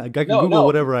I can Google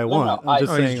whatever I want. I'm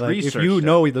just saying, like, if you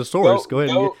know the source, go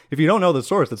ahead. If you don't know the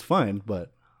source, that's fine. But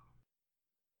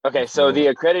okay, so the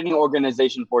accrediting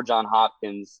organization for Johns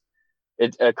Hopkins,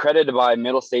 it's accredited by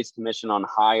Middle States Commission on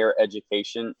Higher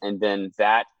Education, and then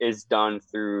that is done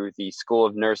through the School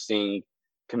of Nursing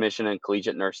Commission and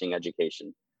Collegiate Nursing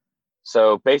Education.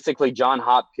 So basically, Johns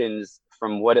Hopkins,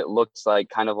 from what it looks like,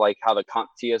 kind of like how the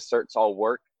CompTIA certs all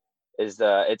work, is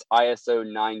it's ISO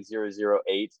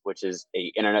 9008, which is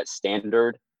a internet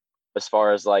standard as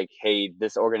far as like, hey,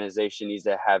 this organization needs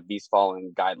to have these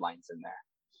following guidelines in there.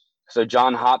 So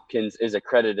Johns Hopkins is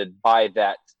accredited by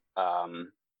that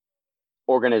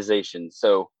organization.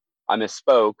 So I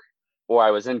misspoke, or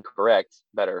I was incorrect,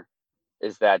 better,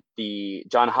 is that the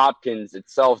John Hopkins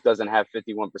itself doesn't have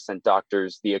 51%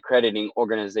 doctors. The accrediting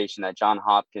organization that John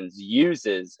Hopkins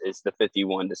uses is the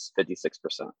 51 to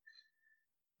 56%.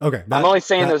 Okay. I'm only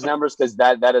saying those numbers because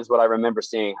that is what I remember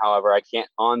seeing. However, I can't,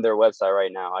 on their website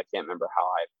right now, I can't remember how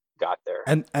I got there.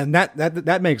 And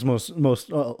that makes most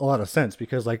a lot of sense,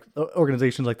 because like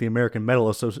organizations like the American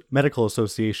Medical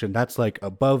Association, that's like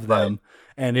above them. Right.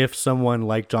 And if someone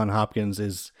like John Hopkins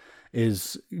is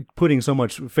putting so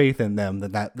much faith in them,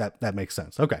 that makes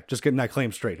sense. Okay, just getting that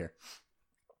claim straight here.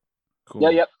 Cool. Yeah,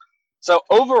 yep. So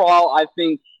overall, I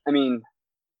think, I mean,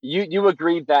 you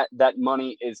agreed that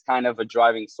money is kind of a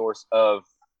driving source of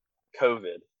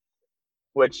COVID,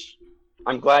 which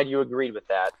I'm glad you agreed with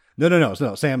that. No,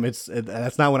 Sam,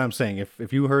 that's not what I'm saying.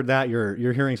 If you heard that,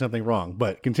 you're hearing something wrong.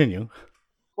 But continue.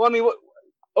 Well, I mean,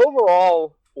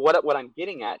 overall, what I'm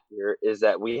getting at here is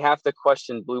that we have to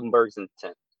question Bloomberg's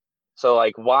intent. So,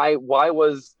 like, why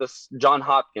was this John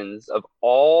Hopkins, of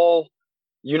all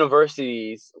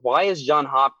universities, why is John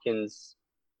Hopkins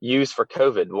used for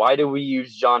COVID? Why do we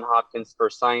use John Hopkins for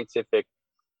scientific,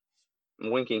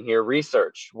 I'm winking here,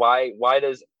 research? Why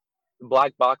does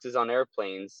black boxes on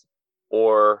airplanes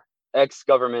or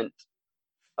ex-government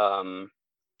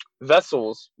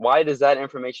vessels, why does that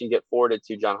information get forwarded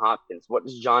to John Hopkins? What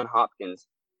does John Hopkins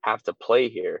have to play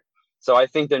here? So I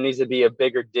think there needs to be a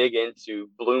bigger dig into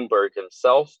Bloomberg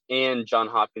himself and John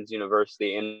Hopkins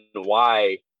University, and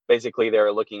why basically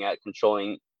they're looking at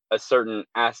controlling a certain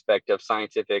aspect of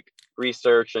scientific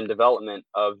research and development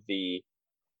of the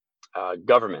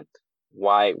government.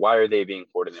 Why are they being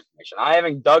forwarded information? I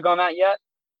haven't dug on that yet.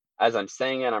 As I'm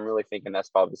saying it, I'm really thinking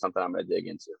that's probably something I'm going to dig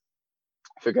into.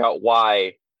 Figure out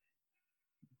why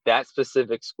that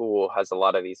specific school has a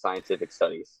lot of these scientific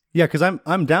studies. Yeah, because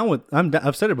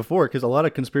I've said it before, because a lot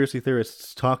of conspiracy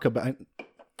theorists talk about.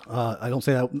 I don't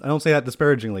say that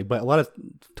disparagingly, but a lot of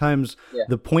times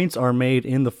the points are made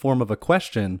in the form of a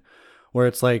question, where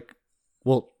it's like,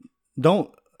 well, you're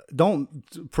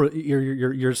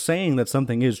saying that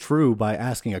something is true by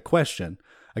asking a question.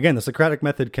 Again, the Socratic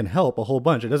method can help a whole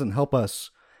bunch. It doesn't help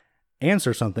us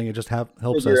answer something. It just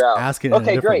helps us ask it in a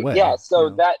different way. Yeah,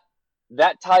 so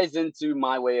that ties into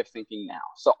my way of thinking now.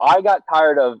 So I got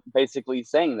tired of basically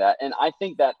saying that. And I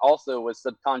think that also was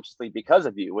subconsciously because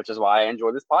of you, which is why I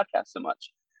enjoy this podcast so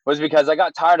much, was because I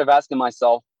got tired of asking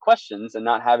myself questions and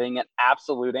not having an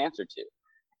absolute answer to.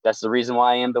 That's the reason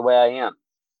why I am the way I am.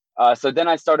 So then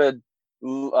I started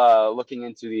looking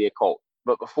into the occult.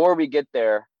 But before we get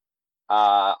there,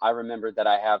 I remembered that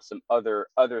I have some other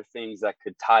things that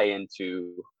could tie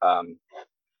into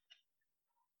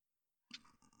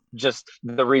just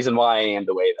the reason why I am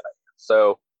the way that I am.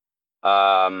 So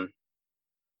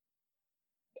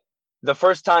the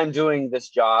first time doing this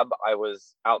job, I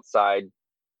was outside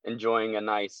enjoying a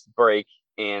nice break,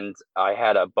 and I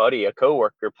had a buddy, a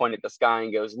coworker, point at the sky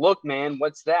and goes, "Look, man,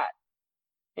 what's that?"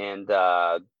 And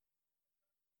I'm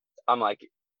like,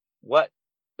 "What?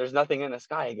 There's nothing in the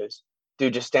sky." He goes,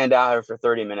 "Dude, just stand out here for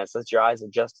 30 minutes. Let your eyes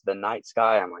adjust to the night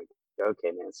sky." I'm like,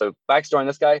 okay, man. So backstory on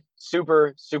this guy,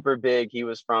 super, super big. He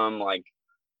was from like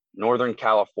Northern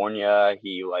California.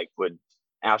 He like would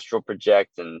astral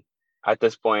project. And at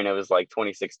this point, it was like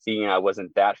 2016. I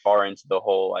wasn't that far into the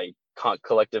whole like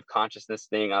collective consciousness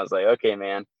thing. I was like, okay,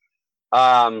 man.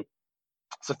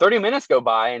 So 30 minutes go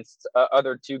by, and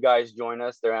other two guys join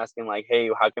us. They're asking like, "Hey,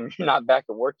 how come you're not back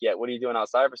at work yet? What are you doing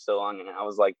outside for so long?" And I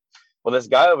was like, "Well, this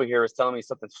guy over here is telling me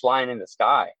something's flying in the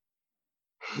sky."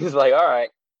 He's like, "All right."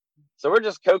 So we're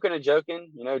just coking and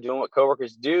joking, doing what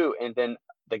coworkers do. And then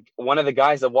one of the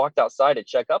guys that walked outside to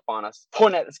check up on us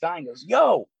pointed at the sky and goes,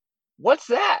 "Yo, what's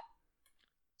that?"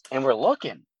 And we're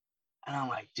looking. And I'm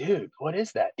like, "Dude, what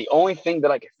is that?" The only thing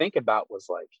that I could think about was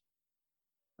like,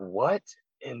 what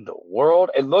in the world?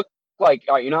 It looked like,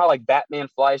 you know how like Batman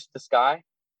flies to the sky?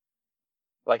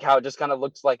 Like how it just kind of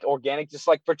looks like organic, just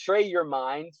like portray your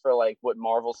mind for like what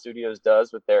Marvel Studios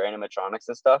does with their animatronics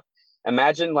and stuff.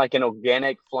 Imagine like an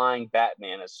organic flying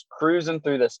Batman is cruising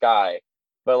through the sky,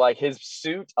 but like his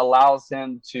suit allows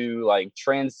him to like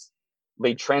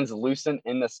be translucent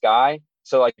in the sky.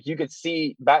 So like you could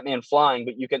see Batman flying,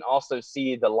 but you can also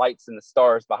see the lights and the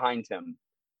stars behind him.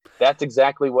 That's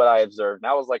exactly what I observed.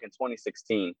 That was like in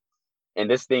 2016. And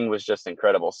this thing was just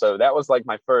incredible. So that was like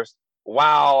my first,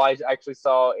 wow, I actually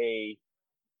saw a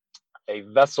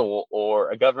vessel,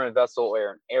 or a government vessel,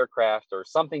 or an aircraft, or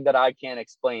something that I can't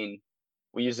explain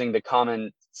using the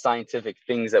common scientific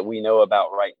things that we know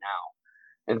about right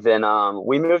now. And then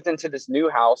we moved into this new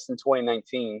house in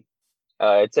 2019.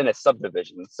 It's in a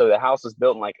subdivision. So the house was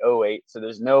built in like '08. So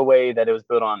there's no way that it was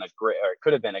built on a grave, or it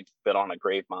could have been built on a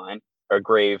grave mine or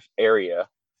grave area.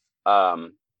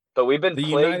 But we've been The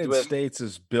plagued United with. States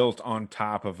is built on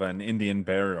top of an Indian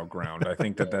burial ground. I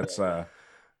think that's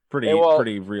pretty Yeah, well,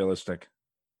 pretty realistic.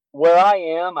 where I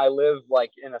am, I live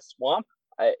like in a swamp.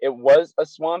 It was a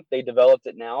swamp. They developed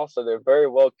it now, so there very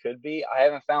well could be. I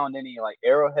haven't found any like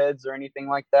arrowheads or anything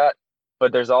like that,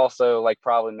 but there's also like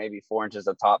probably maybe 4 inches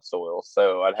of topsoil,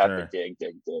 so I'd have to dig.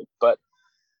 But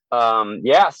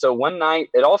yeah. So one night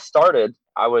it all started.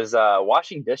 I was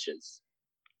washing dishes,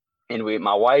 and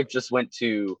my wife just went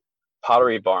to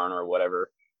Pottery Barn or whatever,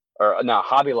 or no,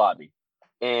 Hobby Lobby,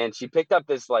 and she picked up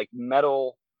this like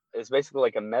metal. It's basically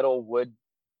like a metal wood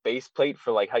base plate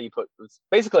for like how you put. It's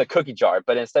basically a cookie jar,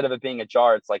 but instead of it being a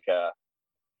jar, it's like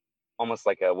almost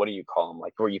like a, what do you call them?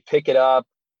 Like where you pick it up,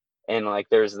 and like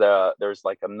there's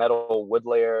like a metal wood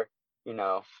layer. You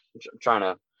know, trying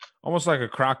to Almost like a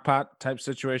crock pot type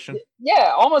situation.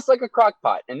 yeah, almost like a crock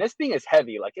pot. And this thing is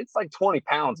heavy. Like it's like 20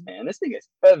 pounds, man. This thing is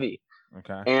heavy.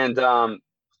 Okay. And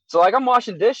so like I'm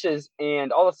washing dishes,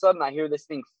 and all of a sudden I hear this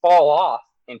thing fall off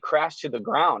and crash to the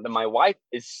ground. And my wife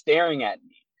is staring at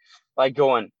me, like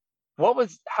going,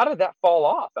 how did that fall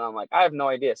off? And I'm like, I have no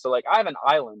idea. So like I have an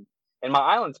island, and my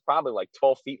island's probably like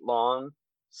 12 feet long,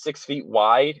 6 feet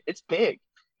wide. It's big.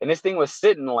 And this thing was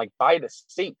sitting like by the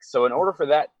sink. So in order for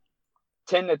that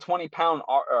 10 to 20 pound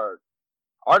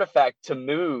artifact to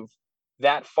move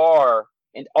that far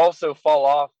and also fall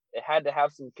off, it had to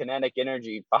have some kinetic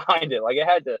energy behind it. Like it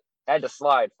had to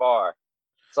slide far.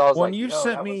 So I was When like, you yo,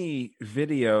 sent me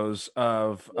videos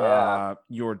of Yeah.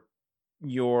 your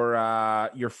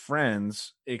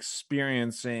friends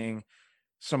experiencing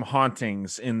some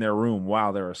hauntings in their room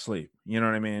while they're asleep, you know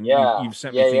what I mean? Yeah. You've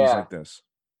sent me things Yeah. like this.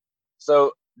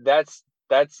 So that's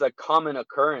a common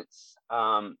occurrence.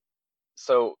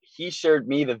 So he shared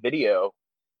me the video,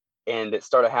 and it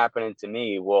started happening to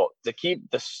me. Well, to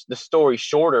keep the story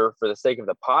shorter for the sake of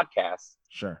the podcast,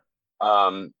 Sure.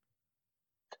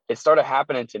 it started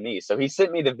happening to me. So he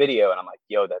sent me the video, and I'm like,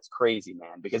 yo, that's crazy,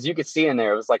 man. Because you could see in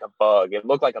there, it was like a bug. It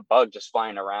looked like a bug just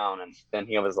flying around. And then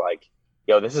he was like,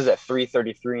 yo, this is at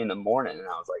 3:33 in the morning. And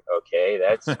I was like, okay,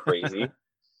 that's crazy.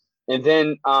 And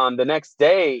then the next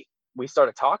day we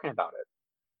started talking about it,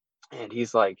 and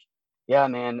he's like, yeah,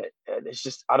 man, it's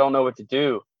just, I don't know what to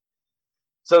do.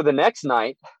 So the next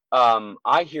night,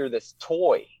 I hear this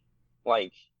toy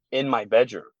like in my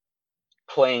bedroom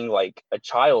playing like a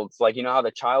child's, like, you know how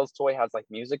the child's toy has like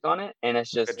music on it, and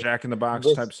it's just A Jack in the Box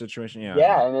this- type situation. Yeah.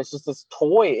 yeah, and it's just this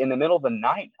toy in the middle of the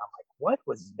night. I'm like, what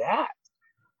was that?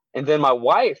 And then my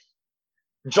wife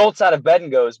jolts out of bed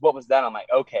and goes, what was that? I'm like,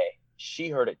 okay, she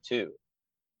heard it too.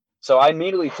 So I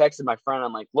immediately texted my friend.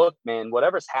 I'm like, look, man,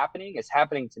 whatever's happening is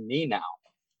happening to me now.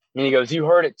 And he goes, you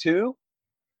heard it too?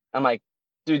 I'm like,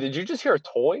 dude, did you just hear a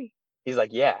toy? He's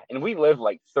like, yeah. And we live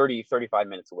like 30, 35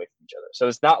 minutes away from each other. So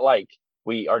it's not like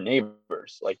we are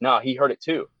neighbors. Like, no, he heard it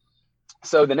too.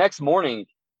 So the next morning,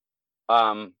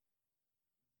 the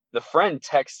friend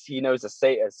texts, he knows a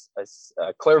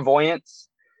clairvoyance.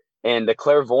 And the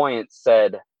clairvoyant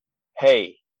said,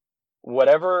 hey,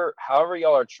 however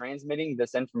y'all are transmitting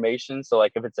this information, so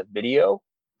like if it's a video,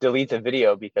 delete the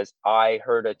video because I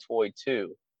heard a toy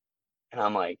too. And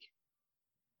I'm like,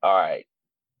 all right,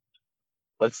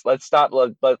 let's stop.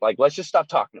 Let's just stop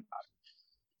talking about it.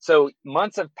 So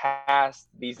months have passed.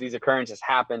 These occurrences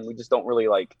happen. We just don't really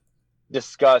like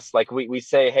discuss. Like we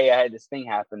say, hey, I had this thing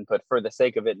happen, but for the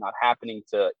sake of it not happening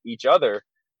to each other,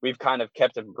 we've kind of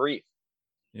kept them brief.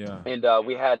 Yeah. And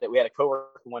we had a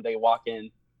coworker one day walk in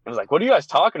and was like, what are you guys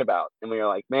talking about? And we were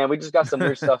like, man, we just got some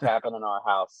weird stuff happening in our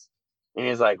house. And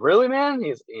he's like, really, man?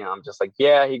 I'm just like,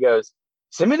 yeah. He goes,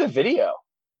 send me the video.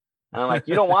 And I'm like,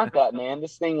 you don't want that, man.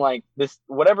 This thing, like this,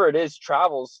 whatever it is,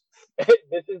 travels.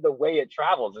 This is the way it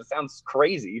travels. It sounds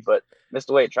crazy, but this is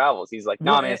the way it travels. He's like,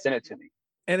 no, man, send it to me.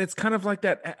 And it's kind of like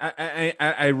that.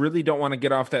 I really don't want to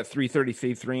get off that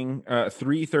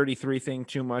 333 thing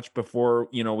too much before,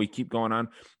 we keep going on.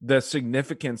 The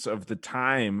significance of the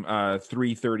time,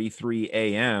 3:33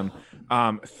 a.m.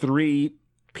 3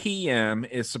 p.m.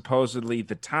 is supposedly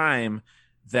the time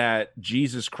that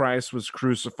Jesus Christ was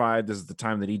crucified. This is the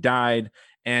time that he died,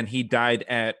 and he died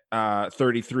at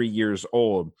 33 years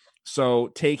old. So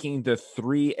taking the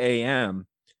 3 a.m.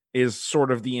 is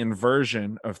sort of the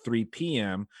inversion of 3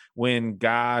 p.m. when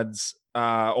God's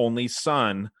only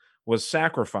son was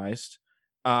sacrificed.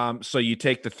 So you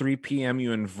take the 3 p.m.,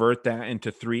 you invert that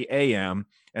into 3 a.m.,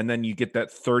 and then you get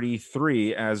that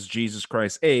 33 as Jesus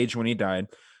Christ's age when he died.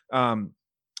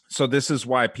 So this is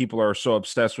why people are so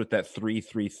obsessed with that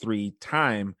 333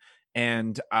 time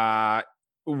And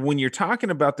when you're talking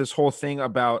about this whole thing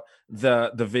about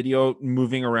the video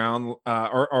moving around,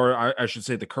 or I should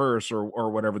say the curse or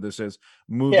whatever this is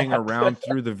moving Yeah. around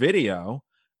through the video.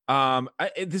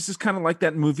 This is kind of like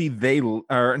that movie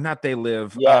Not They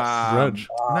Live. Yes. Grudge.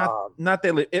 Not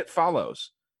They Live. It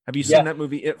Follows. Have you Yeah. seen that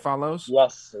movie? It Follows.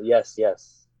 Yes.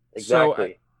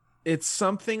 Exactly. So it's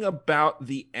something about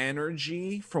the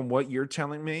energy from what you're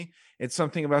telling me. It's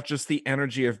something about just the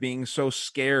energy of being so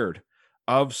scared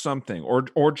of something,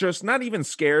 or just not even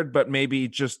scared, but maybe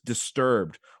just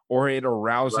disturbed, or it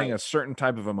arousing Right. a certain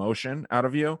type of emotion out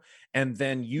of you. And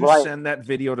then you Right. send that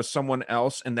video to someone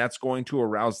else, and that's going to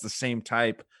arouse the same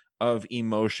type of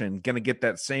emotion, going to get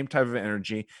that same type of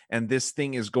energy. And this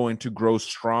thing is going to grow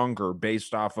stronger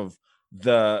based off of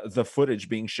the footage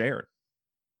being shared.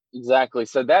 Exactly.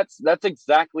 So that's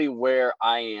exactly where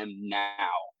I am now.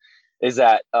 Is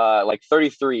that like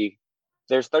 33?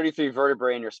 There's 33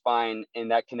 vertebrae in your spine,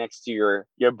 and that connects to your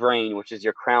brain, which is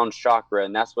your crown chakra,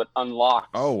 and that's what unlocks.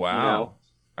 Oh wow! You know,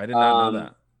 I did not know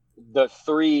that. The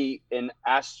three in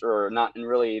astro, not in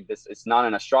really this. It's not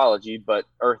in astrology, but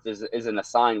Earth isn't a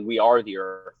sign. We are the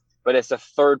Earth, but it's a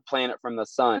third planet from the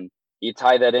sun. You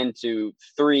tie that into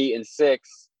 3 and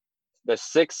 6. The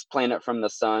 6th planet from the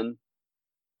sun,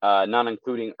 not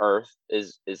including Earth,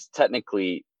 is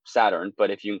technically Saturn,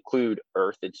 but if you include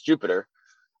Earth, it's Jupiter.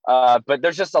 But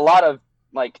there's just a lot of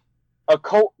like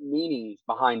occult meanings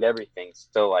behind everything.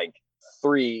 So like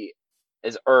 3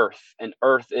 is Earth, and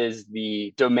Earth is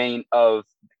the domain of,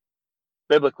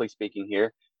 biblically speaking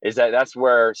here, is that's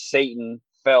where Satan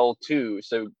fell to.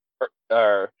 So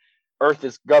Earth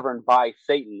is governed by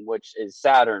Satan, which is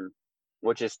Saturn,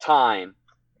 which is time.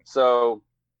 So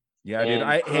yeah, dude.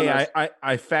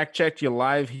 I fact checked you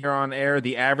live here on air.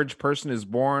 The average person is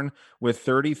born with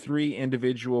 33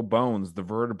 individual bones, the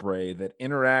vertebrae, that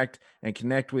interact and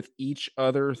connect with each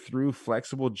other through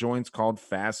flexible joints called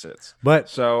facets. But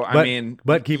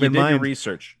keep in mind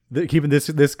research.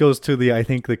 This goes to I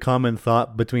think the common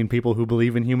thought between people who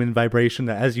believe in human vibration,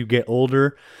 that as you get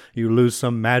older, you lose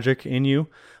some magic in you.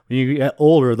 When you get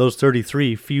older, those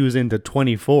 33 fuse into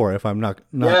 24. If I'm not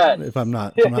yes. if I'm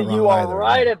not wrong you are either.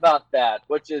 right about that,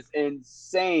 which is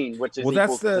insane. Which is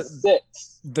that's to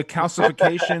 6. The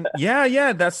calcification.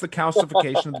 yeah, that's the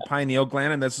calcification of the pineal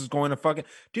gland, and this is going to fucking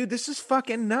dude. This is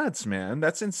fucking nuts, man.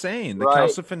 That's insane. The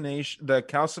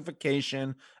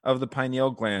calcification of the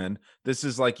pineal gland. This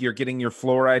is like you're getting your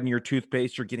fluoride in your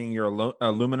toothpaste. You're getting your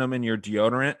aluminum in your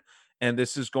deodorant. And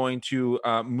this is going to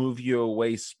move you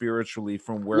away spiritually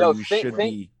from where you should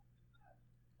be.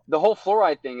 The whole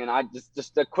fluoride thing, and I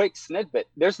just a quick snippet.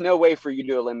 There's no way for you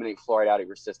to eliminate fluoride out of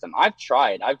your system. I've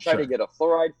tried to get a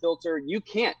fluoride filter. You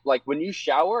can't. Like when you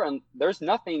shower, and there's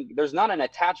not an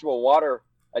attachable water.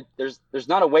 There's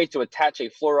not a way to attach a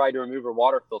fluoride remover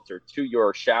water filter to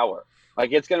your shower.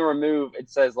 Like it's going to remove. It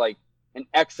says like an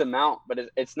X amount, but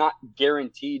it's not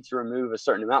guaranteed to remove a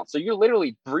certain amount. So you're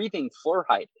literally breathing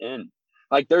fluoride in.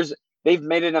 Like they've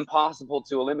made it impossible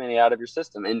to eliminate out of your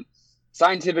system. And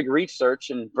scientific research,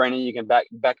 and Brandon, you can back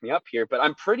me up here, but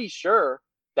I'm pretty sure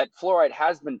that fluoride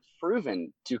has been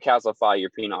proven to calcify your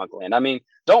pineal gland. I mean,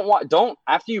 don't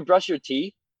after you brush your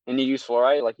teeth and you use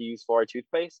fluoride, like you use fluoride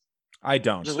toothpaste. I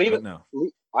don't. Just leave it. No,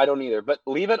 I don't either. But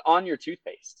leave it on your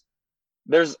toothpaste.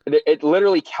 It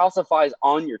literally calcifies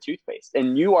on your toothpaste,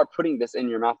 and you are putting this in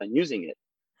your mouth and using it.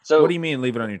 So what do you mean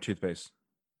leave it on your toothpaste?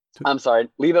 I'm sorry,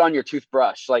 leave it on your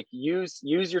toothbrush. Like use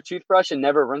your toothbrush and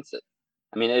never rinse it.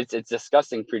 I mean, it's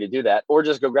disgusting for you to do that. Or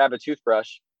just go grab a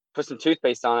toothbrush, put some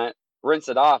toothpaste on it, rinse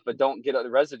it off, but don't get the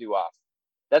residue off.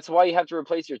 That's why you have to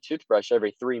replace your toothbrush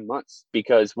every 3 months,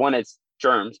 because 1, it's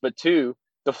germs, but 2,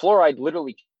 the fluoride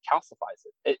literally calcifies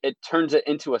it. It turns it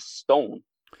into a stone,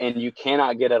 and you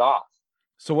cannot get it off.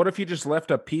 So what if you just left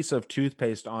a piece of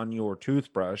toothpaste on your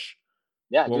toothbrush?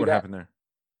 Yeah, what would happen there?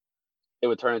 It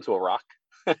would turn into a rock.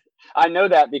 I know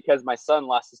that because my son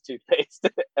lost his toothpaste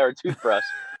or toothbrush,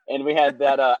 and we had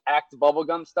that Act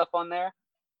bubblegum stuff on there,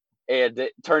 and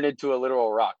it turned into a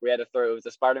literal rock. We had to throw. It was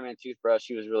a Spider-Man toothbrush.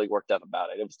 He was really worked up about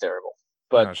it. It was terrible.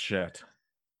 But oh shit!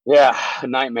 Yeah,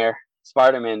 nightmare.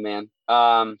 Spider-Man, man.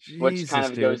 Which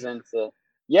kind of goes into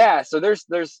So there's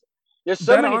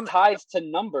so many ties to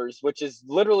numbers, which is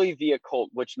literally the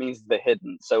occult, which means the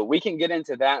hidden. So we can get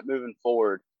into that moving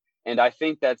forward. And I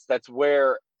think that's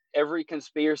where every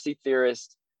conspiracy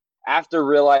theorist, after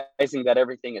realizing that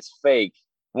everything is fake,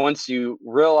 once you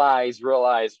realize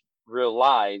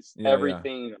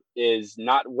everything is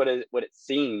not what it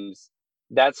seems,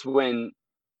 that's when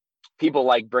people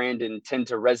like Brandon tend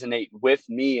to resonate with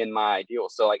me and my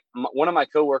ideals. So like one of my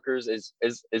coworkers is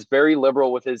very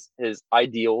liberal with his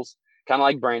ideals. kind of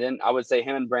like Brandon. I would say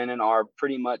him and Brandon are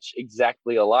pretty much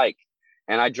exactly alike.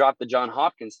 And I dropped the John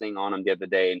Hopkins thing on him the other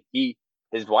day, and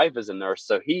his wife is a nurse,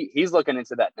 so he's looking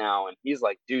into that now, and he's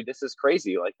like, dude, this is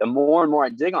crazy. Like, the more and more I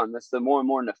dig on this, the more and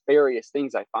more nefarious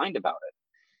things I find about it.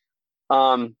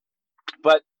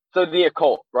 But so the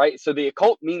occult, right? So the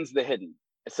occult means the hidden.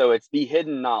 So it's the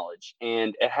hidden knowledge,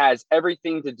 and it has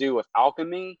everything to do with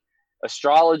alchemy,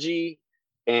 astrology,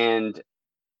 and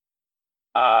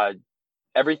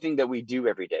everything that we do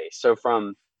every day. So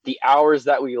from the hours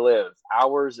that we live,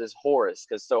 hours is Horus,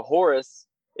 because so Horus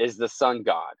is the sun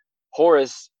god.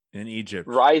 Horus in Egypt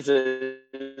rises,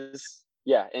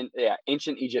 in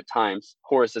ancient Egypt times,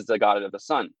 Horus is the god of the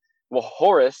sun. Well,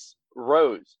 Horus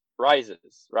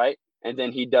rises, right? And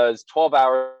then he does 12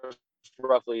 hours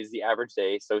roughly is the average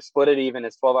day. So split it even,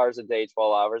 it's 12 hours a day,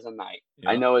 12 hours a night. Yeah.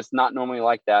 I know it's not normally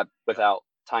like that without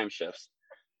time shifts,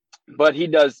 but he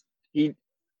goes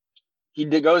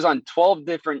on 12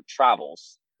 different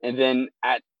travels. And then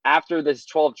after this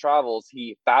 12 travels,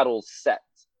 he battles Set,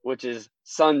 which is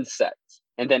sunset.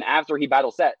 And then after he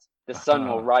battles Set, the sun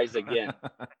will rise again.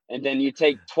 And then you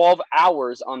take 12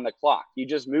 hours on the clock. You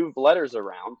just move letters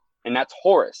around, and that's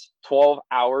Horus. 12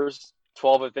 hours,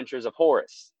 12 adventures of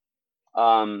Horus.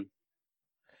 How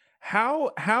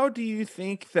do you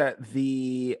think that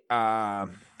the I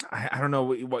don't know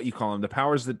what you call them, the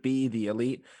powers that be, the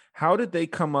elite, how did they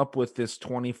come up with this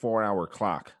 24-hour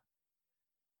clock?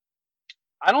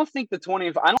 I don't think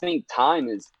time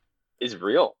is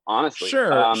real, honestly.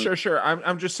 Sure.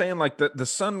 I'm just saying, like, the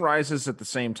sun rises at the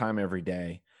same time every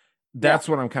day. That's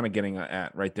what I'm kind of getting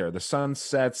at right there. The sun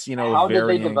sets, How did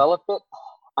they develop it?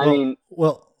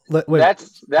 Wait.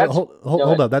 That's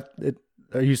hold up.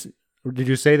 Did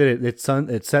you say that it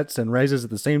sets and rises at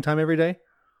the same time every day?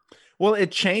 Well,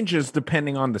 it changes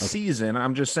depending on the season.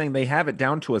 I'm just saying they have it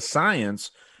down to a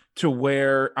science to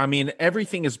where, I mean,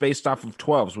 everything is based off of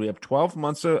 12s. We have 12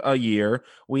 months a year.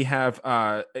 We have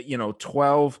 12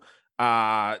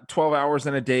 hours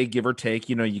in a day, give or take.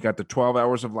 You got the 12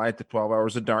 hours of light, the 12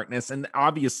 hours of darkness, and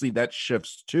obviously that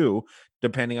shifts too,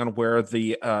 depending on where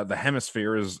the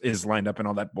hemisphere is lined up and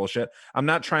all that bullshit. I'm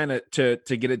not trying to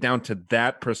get it down to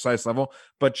that precise level,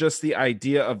 but just the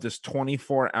idea of this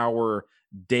 24-hour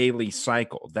daily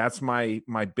cycle. That's my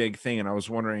big thing, and I was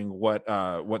wondering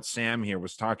what Sam here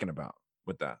was talking about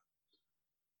with that.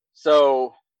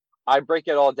 So I break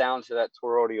it all down to that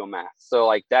toroidal math.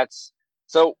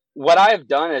 So what I have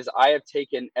done is I have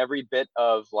taken every bit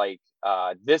of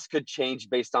this could change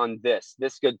based on this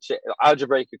could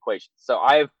algebraic equations. So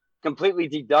I have completely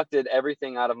deducted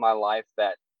everything out of my life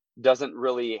that doesn't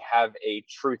really have a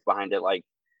truth behind it. Like,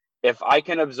 if I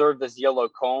can observe this yellow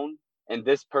cone and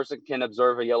this person can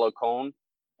observe a yellow cone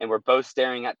and we're both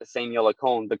staring at the same yellow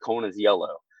cone, the cone is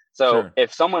yellow. So sure.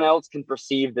 If someone else can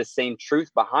perceive the same truth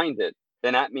behind it,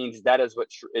 then that means that is what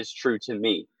is true to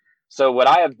me. So what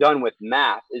I have done with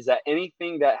math is that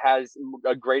anything that has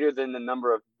a greater than the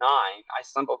number of 9, I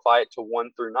simplify it to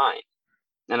 1 through 9.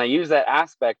 And I use that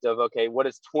aspect of, okay, what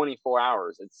is 24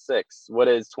 hours? It's 6. What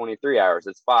is 23 hours?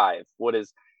 It's 5.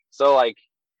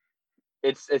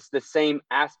 It's the same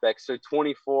aspect. So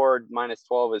 24 minus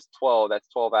 12 is 12. That's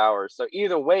 12 hours. So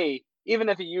either way, even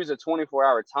if you use a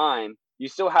 24-hour time, you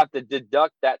still have to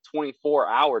deduct that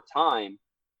 24-hour time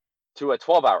to a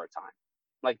 12-hour time.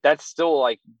 Like, that's still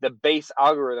like the base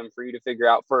algorithm for you to figure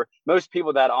out. For most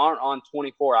people that aren't on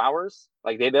 24 hours,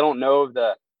 like they don't know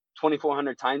the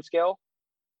 2400 time scale,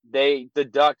 they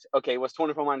deduct, okay, what's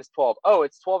 24 minus 12? Oh,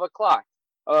 it's 12 o'clock.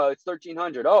 Oh, it's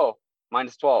 1300. Oh,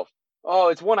 minus 12. Oh,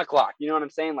 it's 1 o'clock. You know what I'm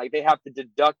saying? Like, they have to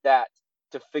deduct that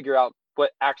to figure out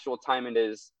what actual time it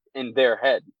is in their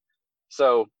head.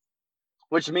 So,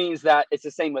 which means that it's the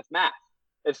same with math.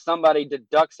 If somebody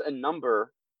deducts a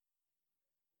number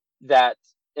that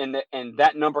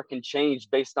that number can change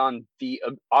based on the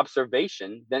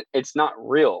observation, then it's not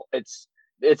real. It's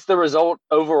the result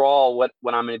overall. What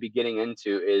I'm going to be getting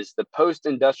into is the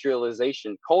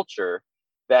post-industrialization culture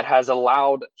that has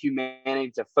allowed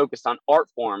humanity to focus on art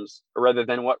forms rather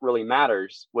than what really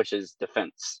matters, which is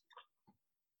defense.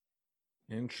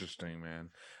 Interesting, man.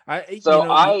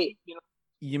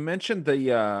 You mentioned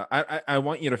the I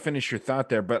want you to finish your thought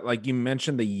there, but like you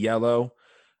mentioned the yellow,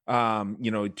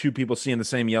 two people seeing the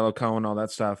same yellow cone, all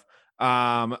that stuff.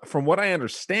 From what I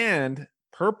understand,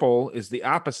 purple is the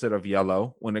opposite of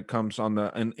yellow when it comes on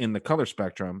in the color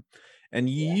spectrum. And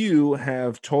you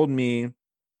have told me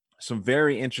some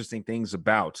very interesting things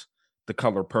about the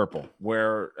color purple,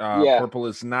 where purple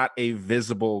is not a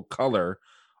visible color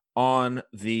on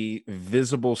the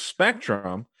visible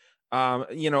spectrum.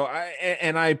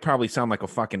 I probably sound like a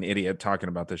fucking idiot talking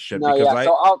about this shit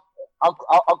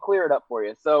I'll clear it up for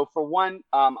you. So for one,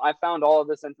 I found all of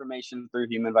this information through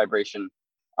Human Vibration.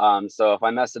 So if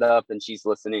I mess it up and she's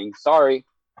listening, sorry.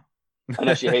 I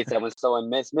know she hates that when someone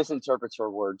misinterprets her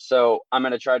words. So I'm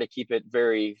going to try to keep it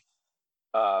very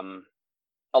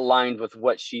aligned with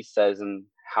what she says and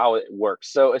how it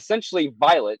works. So essentially,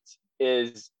 violet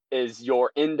is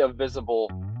your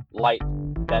indivisible light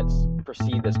that's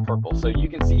perceived as purple. So you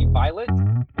can see violet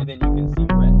and then you can see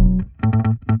red.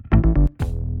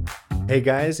 Hey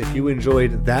guys, if you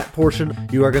enjoyed that portion,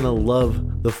 you are going to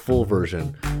love the full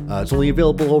version. It's only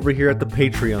available over here at the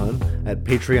Patreon at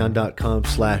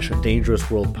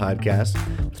patreon.com/dangerousworldpodcast.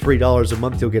 $3 a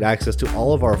month, you'll get access to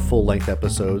all of our full-length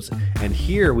episodes. And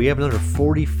here we have another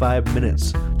 45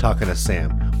 minutes talking to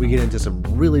Sam. We get into some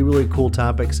really, really cool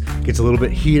topics. Gets a little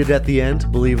bit heated at the end,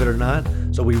 believe it or not.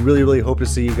 So we really, really hope to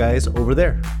see you guys over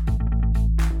there.